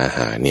จากอาห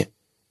ารเนี่ย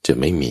จะ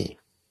ไม่มี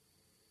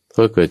โท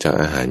ษเกิดจาก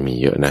อาหารมี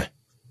เยอะนะ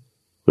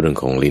เรื่อง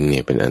ของลิ้นเ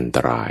นี่ยเป็นอันต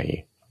ราย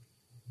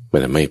มั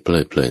นไม่เพลิ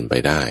ดเพลินไป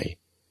ได้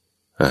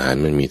อาหาร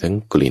มันมีทั้ง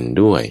กลิ่น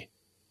ด้วย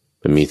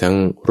มันมีทั้ง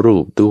รู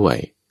ปด้วย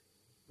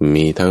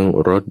มีทั้ง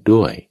รส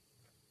ด้วย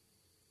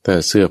แต่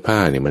เสื้อผ้า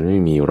เนี่ยมันไม่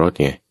มีรส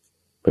ไง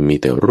มันมี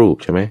แต่รูป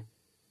ใช่ไหม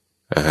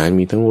อาหาร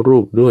มีทั้งรู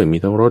ปด้วยมี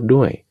ทั้งรส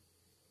ด้วย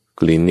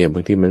กลิ่นเนี่ยบา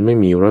งทีมันไม่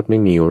มีรสไม่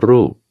มี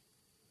รูป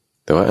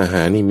แต่ว่าอาห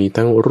ารนี่มี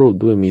ทั้งรูป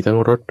ด้วยมีทั้ง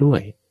รสด้ว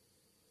ย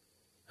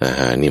อา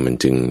หารนี่มัน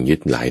จึงยึด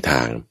หลายท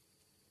าง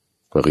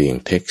แล้วก็ยัง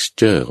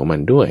texture ของมั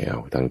นด้วยเอา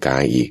ทางกา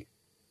ยอีก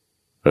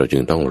เราจึ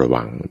งต้องระ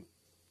วัง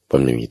เพราะ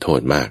มันมีโท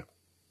ษมาก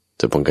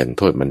จะป้องกัน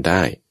โทษมันไ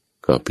ด้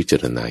ก็พิจา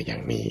รณาอย่า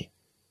งนี้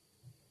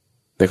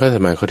ในข้อถั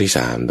ดมาข้อที่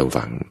3ต้อง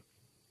ฟัง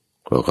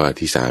หัวข้อ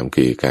ที่3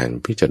คือการ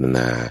พิจารณ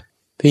า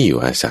ที่อยู่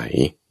อาศัย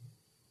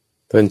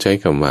ท่านใช้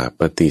คำว่า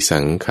ปฏิสั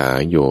งขา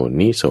โย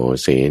นิโส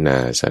เสนา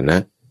สนะ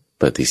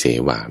ปฏิเส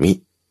วามิ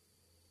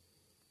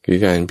คือ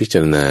การพิจา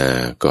รณา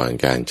ก่อน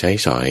การใช้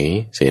สอย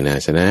เสนา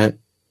สนะ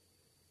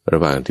ระ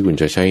หว่างที่คุณ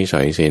จะใช้ส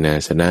อยเสนา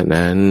สนะ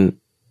นั้น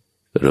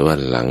หรือว่า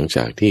หลังจ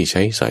ากที่ใ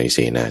ช้สอยเส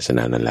นาสน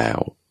ะนั้นแล้ว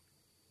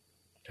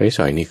ใช้ส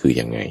อยนี่คือ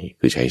ยังไง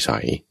คือใช้สอ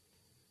ย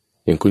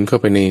อย่างคุณเข้า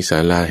ไปในศา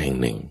ลาแห่ง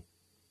หนึ่ง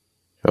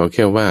เอาแ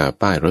ค่ว่า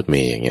ป้ายรถเม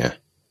ล์อย่างเงี้ย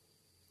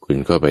คุณ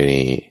เข้าไปใน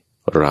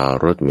ราว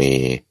รถเม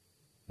ล์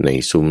ใน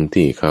ซุ้ม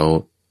ที่เขา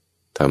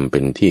ทำเป็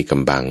นที่ก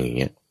ำบังอย่าง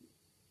เงี้ย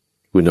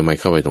คุณทำไม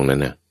เข้าไปตรงนั้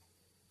นน่ะ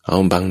เอา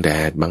บังแด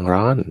ดบัง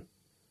ร้อน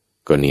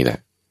ก็นี่แหละ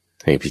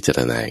ให้พิจาร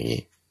ณาอย่าง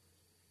นี้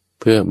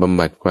เพื่อบำ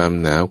บัดความ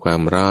หนาวควา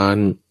มร้อน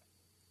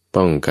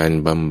ป้องกัน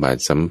บำบัด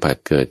สัมผัส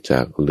เกิดจา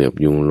กเหลือบ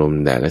ยุงลม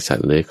แดดและสัต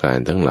ว์เลื้อยคลาน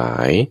ทั้งหลา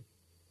ย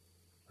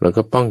แล้ว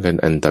ก็ป้องกัน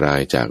อันตรา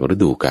ยจากฤ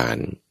ดูกาล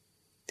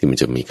ที่มัน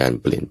จะมีการ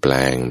เปลี่ยนแปล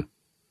ง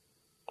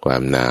ควา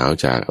มหนาว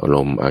จากล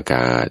มอาก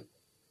าศ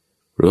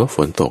หรือฝ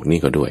นตกนี่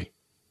ก็ด้วย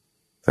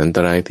อันต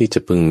รายที่จะ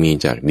พึงมี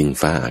จากดิน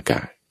ฟ้าอาก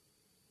าศ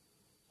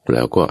แ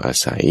ล้วก็อา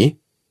ศัย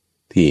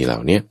ที่เหล่า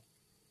นี้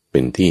เป็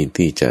นที่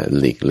ที่จะ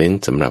หลีกเล่น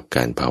สำหรับก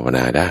ารภาวน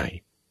าได้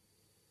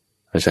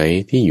อาศัย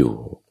ที่อยู่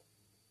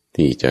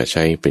ที่จะใ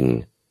ช้เป็น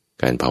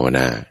การภาวน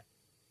า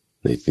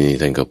ในที่นี้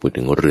ท่านก็พูด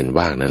ถึงเรือน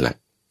ว่างนั่นแหละ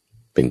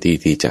เป็นที่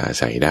ที่จะอา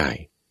ศัยได้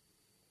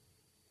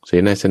เส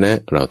นาสนะ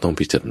เราต้อง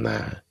พิจารณา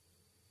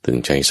ถึง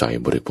ใช้สอย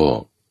บริโภค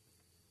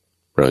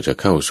เราจะ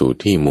เข้าสู่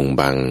ที่มุง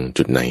บัง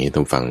จุดไหน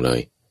ต้องฟังเล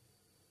ย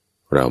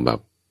เราแบบ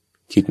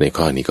คิดใน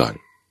ข้อนี้ก่อน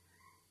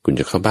คุณ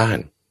จะเข้าบ้าน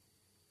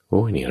โ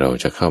อ้ยนี่เรา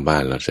จะเข้าบ้า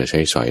นเราจะใช้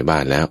สอยบ้า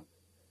นแล้ว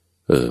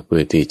เพื่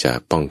อที่จะ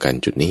ป้องกัน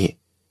จุดนี้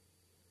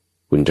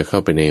คุณจะเข้า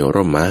ไปใน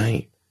ร่มไม้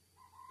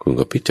คุณ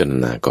ก็พิจาร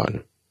ณาก่อน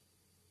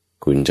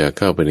คุณจะเ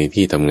ข้าไปใน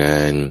ที่ทำงา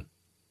น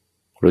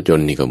รถยน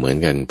ต์นี่ก็เหมือน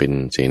กันเป็น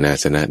เสนา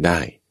สนะได้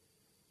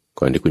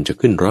ก่อนที่คุณจะ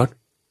ขึ้นรถ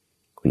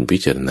คุณพิ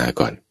จารณา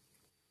ก่อน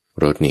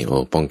รถนี่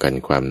ป้องกัน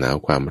ความหนาว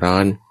ความร้อ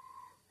น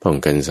ป้อง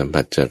กันสัม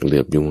ผัสจากเหลื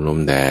อบยุงลม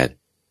แดด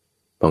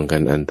ป้องกั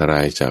นอันตร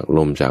ายจากล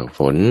มจากฝ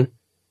น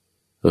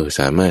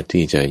สามารถ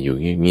ที่จะอยู่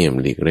เงียบ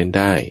ๆหลีกเล่นไ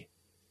ด้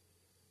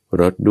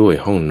รถด้วย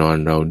ห้องนอน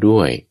เราด้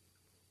วย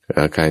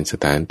อาคารส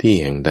ถานที่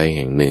แห่งใดแ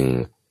ห่งหนึ่ง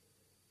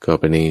ก็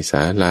ไปในศ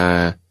าลา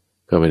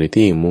ก็ไปใน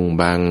ที่มุง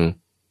บัง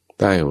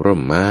ใต้ร่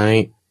มไม้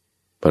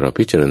พอเรา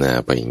พิจารณา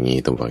ไปอย่างนี้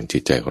ตรงฝั่งจิ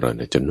ตใจของเรา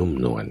จะนุ่ม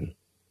นวล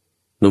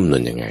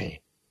ยังไง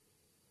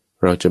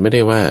เราจะไม่ไ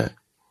ด้ว่า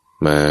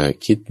มา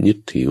คิดยึด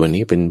ถือวัน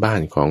นี้เป็นบ้า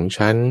นของ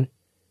ฉัน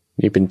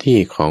นี่เป็นที่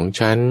ของ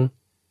ฉัน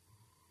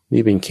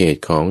นี่เป็นเขต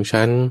ของ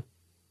ฉัน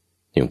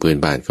อย่างเพื่อน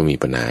บ้านก็มี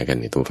ปัญหากัน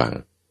ในตรงฝั่ง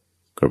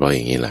ก็เพราะอ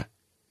ย่างนี้ล่ะ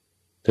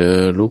เธอ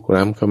ลุก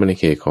ล้ำเข้ามาใน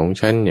เขตของ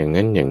ฉันอย่าง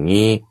นั้นอย่าง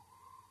นี้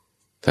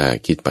ถ้า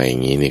คิดไปอย่า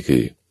งนี้นี่คื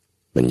อ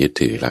มันยึด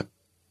ถือละ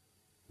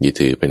ยึด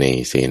ถือไปใน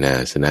เสนา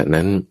สนะ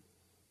นั้น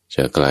จ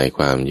ะกลายค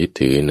วามยึด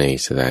ถือใน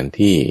สถาน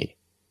ที่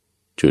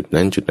จุด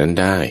นั้น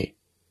ได้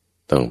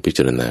ต้องพิจ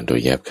ารณาโดย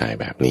แยบคาย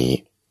แบบนี้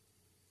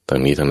ทั้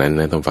งนี้ทั้งนั้น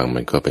นะต้องฟัง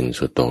มันก็เป็น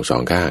สุดตรงสอ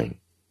งข้าง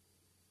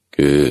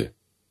คือ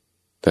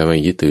แต่ไม่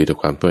ยึดถือแต่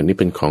ความเป็นนี่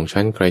เป็นของ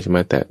ฉันใครจะม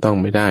าแตะต้อง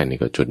ไม่ได้นี่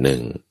ก็จุดหนึ่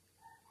ง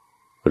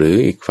หรือ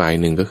อีกฝ่าย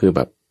หนึ่งก็คือแ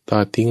บบทอ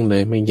ดทิ้งเล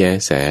ยไม่แย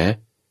แส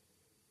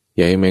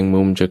ใยแมง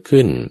มุมจะ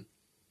ขึ้น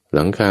ห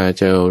ลังคา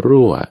จะ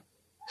รั่ว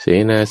เส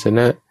นาสน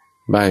ะ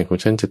บ้านของ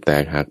ฉันจะแต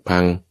กหักพั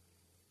ง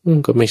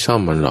ก็ไม่ซ่อ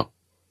มมันหรอก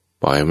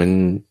ปล่อยมัน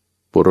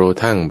ปุโร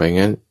ทั่งไป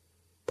งั้น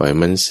ปล่อย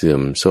มันเสื่อ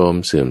มโทรม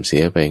เสื่อมเสี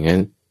ยไปงั้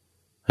น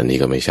อันนี้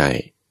ก็ไม่ใช่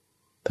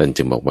ท่าน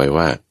จึงบอกไว้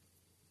ว่า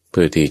เ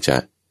พื่อที่จะ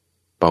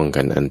ป้อง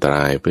กันอันตร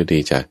ายเพื่อ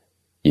ที่จะ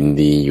ยิน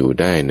ดีอยู่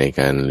ได้ใน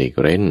การหลีก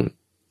เล่น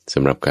ส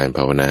ำหรับการภ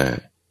าวนา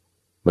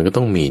มันก็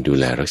ต้องมีดู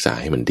แลรักษา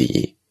ให้มันดี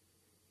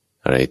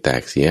อะไรแต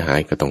กเสียหาย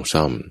ก็ต้อง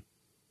ซ่อม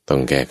ต้อ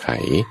งแก้ไข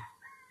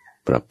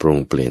ปรับปรุง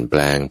เปลี่ยนแปล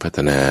งพัฒ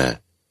นา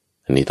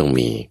อันนี้ต้อง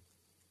มี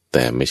แ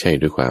ต่ไม่ใช่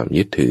ด้วยความ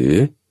ยึดถือ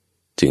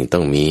จึงต้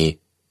องมี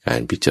กา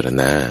รพิจาร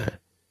ณา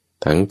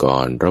ทั้งก่อ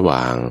นระห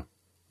ว่าง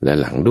และ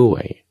หลังด้ว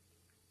ย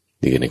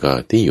นี่ก็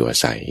ที่อยู่อา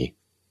ศัย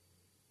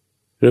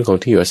เรื่องของ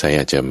ที่อยู่อาศัย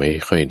อาจจะไม่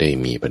ค่อยได้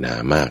มีปัญหา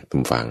มากทุ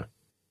กฝั่ง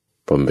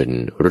เพราะมันเป็น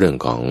เรื่อง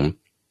ของ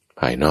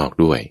ภายนอก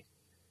ด้วย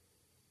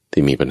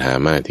ที่มีปัญหา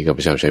มากที่ข้าพ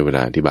เจ้าใช้เวล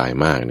าอธิบาย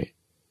มากเนี่ย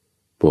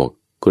พวก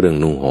เรื่อง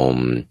นุ่งห่ม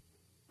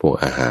พวก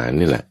อาหาร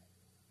นี่แหละ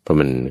เพราะ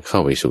มันเข้า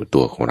ไปสู่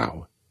ตัวของเรา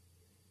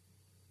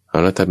เอา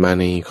ละถัดมา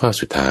ในข้อ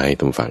สุดท้าย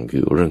ตรงฝั่งคื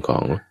อเรื่องขอ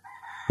ง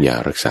ยา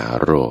รักษา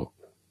โรค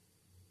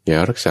ยา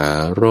รักษา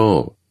โร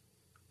ค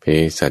เภ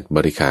สัชบ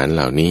ริการเ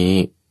หล่านี้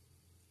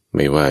ไ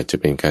ม่ว่าจะ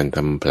เป็นการท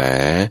ำแผล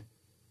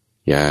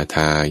ยาท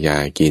ายา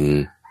กิน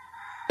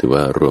ถือ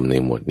ว่ารวมใน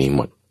หมวดนี้ห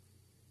มด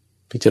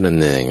พิจาร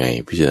ณาไง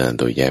พิจารณา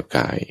โดยแยบก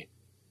าย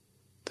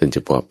ท่านจะ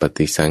บอกป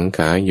ฏิสังข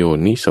ารโย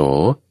นิโส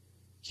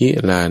คิ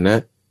ลานะ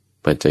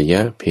ปัจจย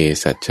ะเภ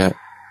สัช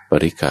บ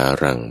ริกา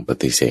รังป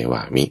ฏิเสว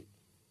ามิ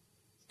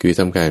คือท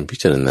ำการพิ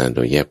จารณาโด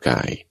ยแยบก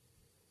าย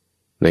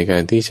ในกา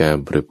รที่จะ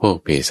บริโภค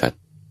เภสัช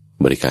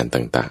บริการ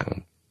ต่าง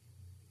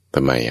ๆท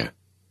ำไม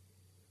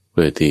เ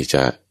พื่อที่จ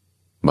ะ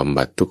บำ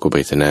บัดทุกขเว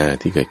ทนา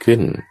ที่เกิดขึ้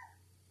น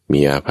มี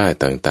อาพาธ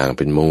ต่างๆเ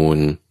ป็นมูล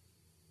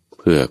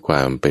เพื่อคว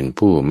ามเป็น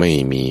ผู้ไม่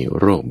มี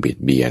โรคเบียด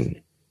เบียน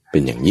เป็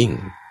นอย่างยิ่ง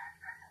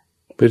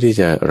เพื่อที่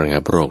จะระงั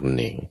บโรคนั่น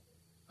เอง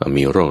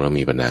มีโรคแล้ว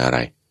มีปัญหาอะไร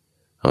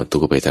ทุก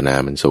ขเวทนา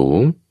มันสูง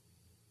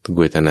ทุกข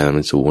เวทนามั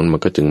นสูงมั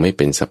นก็จึงไม่เ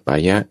ป็นสัปปา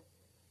ยะ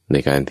ใน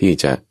การที่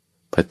จะ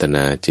พัฒน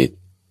าจิต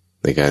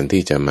ในการ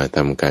ที่จะมาท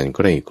ำการใก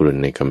ล้กลุ่น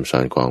ในคำสอ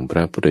นของพร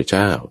ะพุทธเ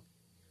จ้า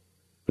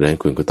เพราะฉะนั้น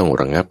คุณก็ต้อง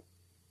ระงับ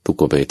ทุก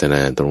ขเวทน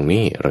าตรง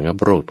นี้ระงับ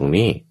โรคตรง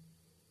นี้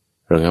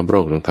ระงับโร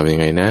คต้องทำยัง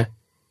ไงนะ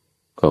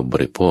ก็บ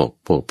ริโภค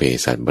พวกเภ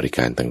สัชบริก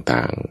ารต่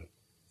าง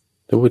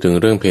ๆถ้าพูดถึง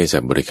เรื่องเภสั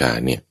ชบริการ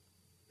เนี่ย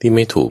ที่ไ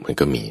ม่ถูกมัน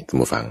ก็มีท่าน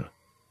ผู้ฟัง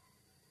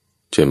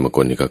เช่นบางค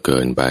นนี่ก็เกิ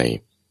นไป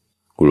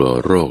กลัว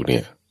โรคเนี่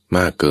ยม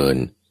ากเกิน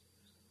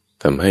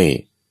ทำให้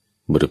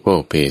บริโภค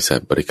เภสัช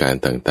บริการ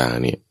ต่าง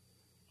ๆเนี่ย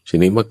ช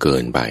นิดว่าเกิ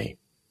นไป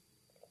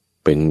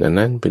เป็นอัน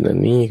นั้นเป็นอัน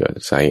นี้ก็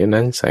ใส่อัน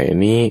นั้นใส่อัน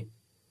นี้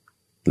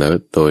แล้ว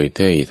โดย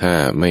ที่ถ้า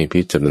ไม่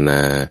พิจารณา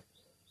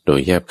โดย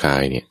แยบคา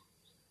ยเนี่ย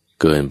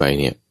เกินไป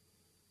เนี่ย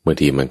บาง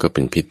ทีมันก็เ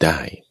ป็นพิษได้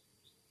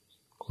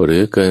หรื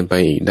อเกินไป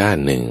อีกด้าน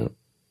หนึ่ง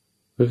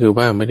ก็คือ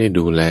ว่าไม่ได้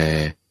ดูแล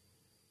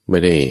ไม่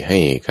ได้ให้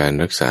การ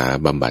รักษา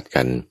บำบัด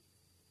กัน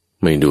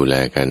ไม่ดูแล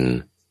กัน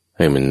ใ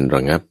ห้มันร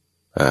ะงับ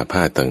อาพ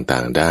าธต่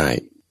างๆได้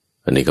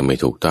อันนี้ก็ไม่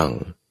ถูกต้อง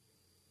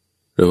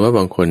หรือว่าบ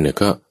างคนเนี่ย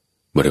ก็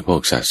บริโภค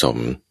สะสม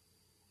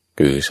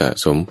คือสะ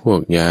สมพว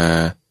กยา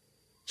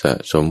สะ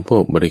สมพว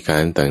กบริกา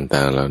รต่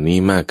างๆเหล่านี้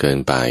มากเกิน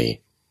ไป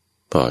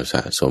พอส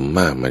ะสม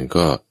มากมัน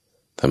ก็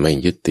ทำให้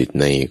ยึดติด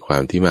ในควา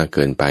มที่มากเ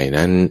กินไป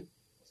นั้น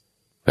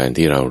การ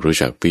ที่เรารู้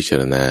จักพิจา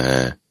รณา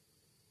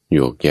โย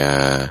กยา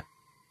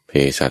เภ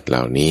สัชเห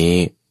ล่านี้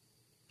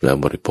แล้ว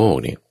บริโภค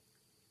เนี่ย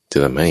จะ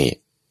ทำให้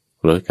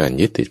ลดการ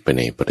ยึดติดไปใ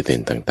นประเด็น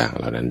ต่างๆเ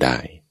หล่านั้นได้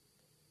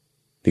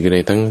นี่ก็ใน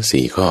ทั้ง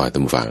4ข้อตา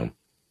มฟัง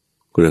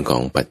เรื่องขอ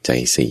งปัจจัย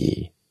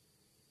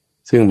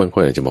4ซึ่งบางค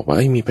นอาจจะบอกว่า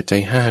มีปัจจั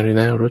ย5ด้วย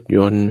นะรถย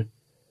นต์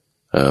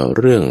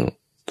เรื่อง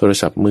โทร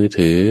ศัพท์มือ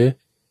ถือ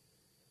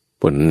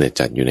พวกนั้นเนี่ย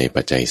จัดอยู่ใน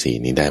ปัจจัย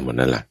4นี้ได้หมด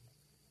นั่นแหละ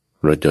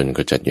รถยนต์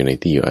ก็จัดอยู่ใน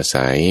ที่อยู่อา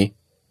ศัย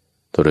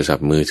โทรศัพ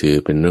ท์มือถือ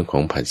เป็นเรื่องขอ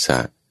งผัสสะ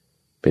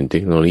เป็นเท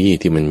คโนโลยี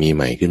ที่มันมีใ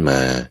หม่ขึ้นมา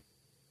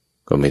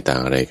ก็ไม่ต่า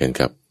งอะไรกัน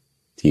กับ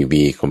ที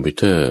วีคอมพิว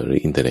เตอร์หรือ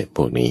อินเทอร์เน็ตพ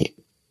วกนี้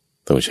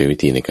ต้องใช้วิ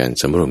ธีในการ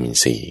สำรวมอิน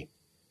ทรีย์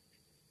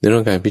ในเรื่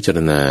องการพิจาร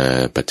ณา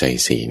ปัจจัย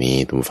4นี้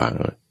ทุกฝั่ง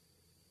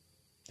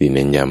ที่เ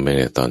น้นย้ำไปใ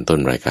นตอนต้น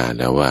รายการ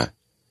แล้วว่า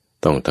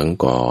ต้องทั้ง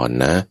ก่อน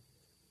นะ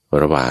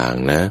ระหว่าง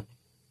นะ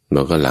แ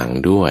ล้วก็หลัง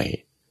ด้วย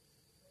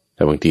แ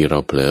ต่บางทีเรา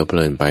เผลอเพ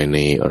ลินไปใน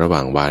ระหว่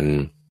างวัน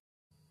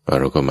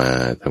เราก็มา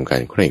ทำกา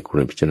รใคร่คร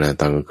วญพิจารณา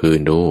ตอนกลางคืน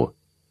ดู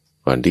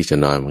ก่อนที่จะ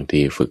นอนบาง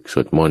ทีฝึกส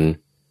วดมนต์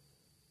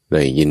ไ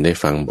ด้ยินได้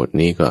ฟังบท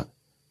นี้ก็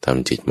ท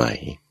ำจิตใหม่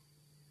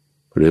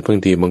หรือบาง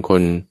ทีบางค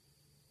น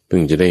เพิ่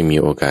งจะได้มี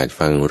โอกาส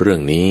ฟังเรื่อ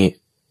งนี้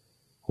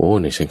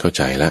เนี่ยฉันเข้าใ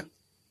จละ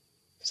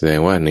แสดง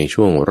ว่าใน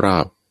ช่วงรอ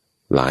บ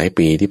หลาย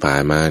ปีที่ผ่า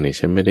นมาเนี่ย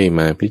ฉันไม่ได้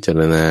มาพิจาร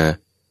ณา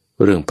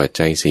เรื่องปัจ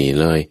จัย4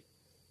เลย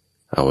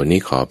วันนี้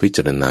ขอพิจ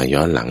ารณาย้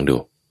อนหลังดู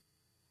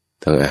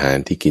ทั้งอาหาร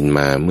ที่กินม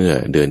าเมื่อ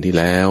เดือนที่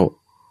แล้ว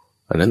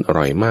อันนั้นอ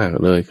ร่อยมาก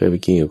เลยเคยไป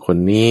กินกับคน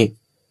นี้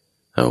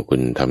คุ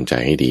ณทำใจ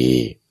ให้ดี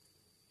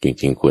จ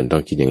ริงๆควรต้อ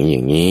งคิดอย่างนี้อ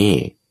ย่างนี้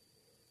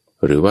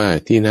หรือว่า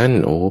ที่นั้น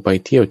ไป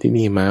เที่ยวที่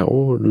นี่มา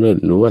เลิศ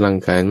หรูอลัง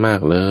การมา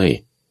กเลย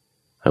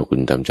คุณ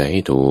ทำใจใ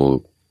ห้ถูก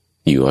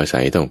อยู่อาศั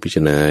ยต้องพิจ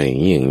ารณาอย่าง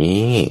นี้อย่าง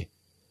นี้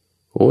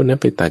นั้น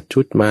ไปตัด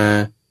ชุดมา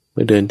เ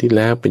มื่อเดือนที่แ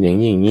ล้วเป็นอย่าง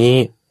นี้อย่างนี้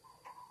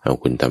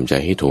คุณทำใจ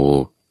ให้ถู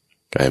ก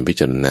การพิ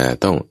จารณา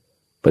ต้อง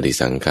ปฏิ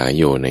สังขาร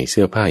โยในเ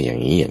สื้อผ้าอย่าง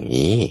นี้อย่าง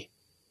นี้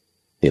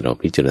นี่เรา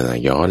พิจารณา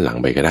ย้อนหลัง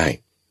ไปก็ได้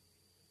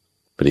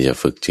เพื่อจะ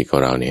ฝึกจิตขอ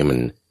งเราเนี่ยให้มัน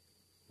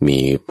มี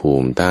ภู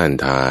มิต้าน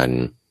ทาน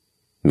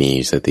มี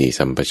สติ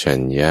สัมปชั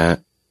ญญะ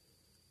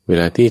เว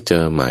ลาที่เจ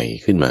อใหม่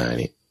ขึ้นมาเ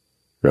นี่ย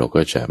เรา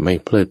ก็จะไม่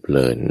เพลิดเพ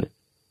ลิน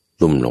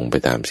ลุ่มหลงไป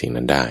ตามสิ่ง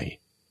นั้นได้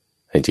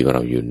ให้จิตของเร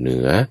าอยู่เหนื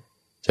อ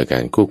จากกา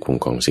รควบคุม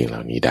ของสิ่งเหล่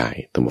านี้ได้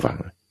ท่านผู้ฟัง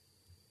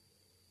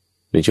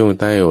ในช่วง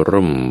ใต้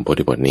ร่มโพ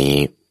ธิบทนี้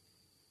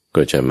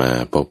ก็จะมา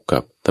พบกั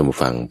บท่านผู้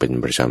ฟังเป็น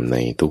ประจำใน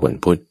ทุกวัน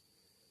พุธ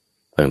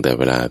ตั้งแต่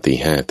เวลา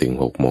 5:00 ถึง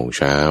 6:00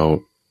 น.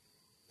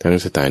ทั้ง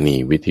สถานี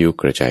วิทยุ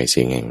กระจายเ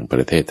สียงแห่งป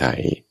ระเทศไท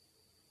ย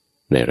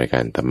ในรายกา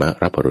รธรรม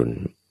รับอรุณ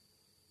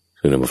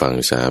ซึ่งท่านผู้ฟัง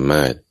สาม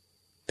ารถ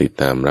ติด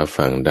ตามรับ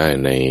ฟังได้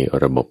ใน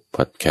ระบบพ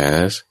อดแค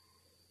สต์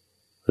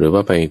หรือว่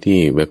าไปที่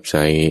เว็บไซ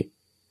ต์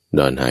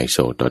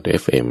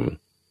donhaiso.fm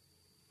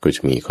ก็จ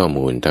ะมีข้อ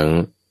มูลทั้ง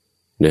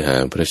เนื้อหา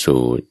พระสู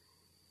ตร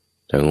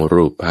ทั้ง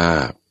รูปภา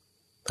พ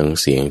ทั้ง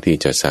เสียงที่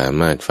จะสา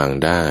มารถฟัง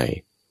ได้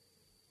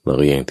แล้ว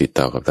ก็ยังติด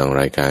ต่อกับทาง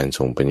รายการ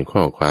ส่งเป็นข้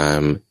อควา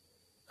ม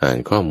อ่าน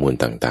ข้อมูล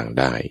ต่างๆ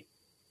ได้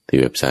ที่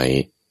เว็บไซ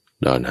ต์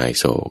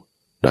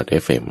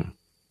donhaiso.fm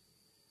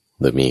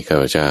โดยมีข้า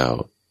พเจ้า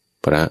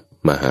พระ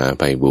มหาไ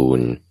พบู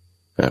ลย์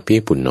อภิ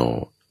ปุณโญ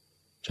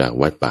จาก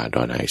วัดป่าด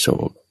อนไฮโศ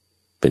ก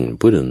เป็น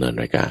ผู้ดำเนิน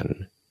รายการ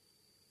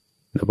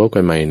แล้วพบกั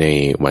นใหม่ใน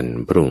วัน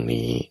พรุ่ง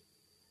นี้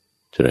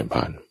เจริญพ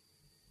ร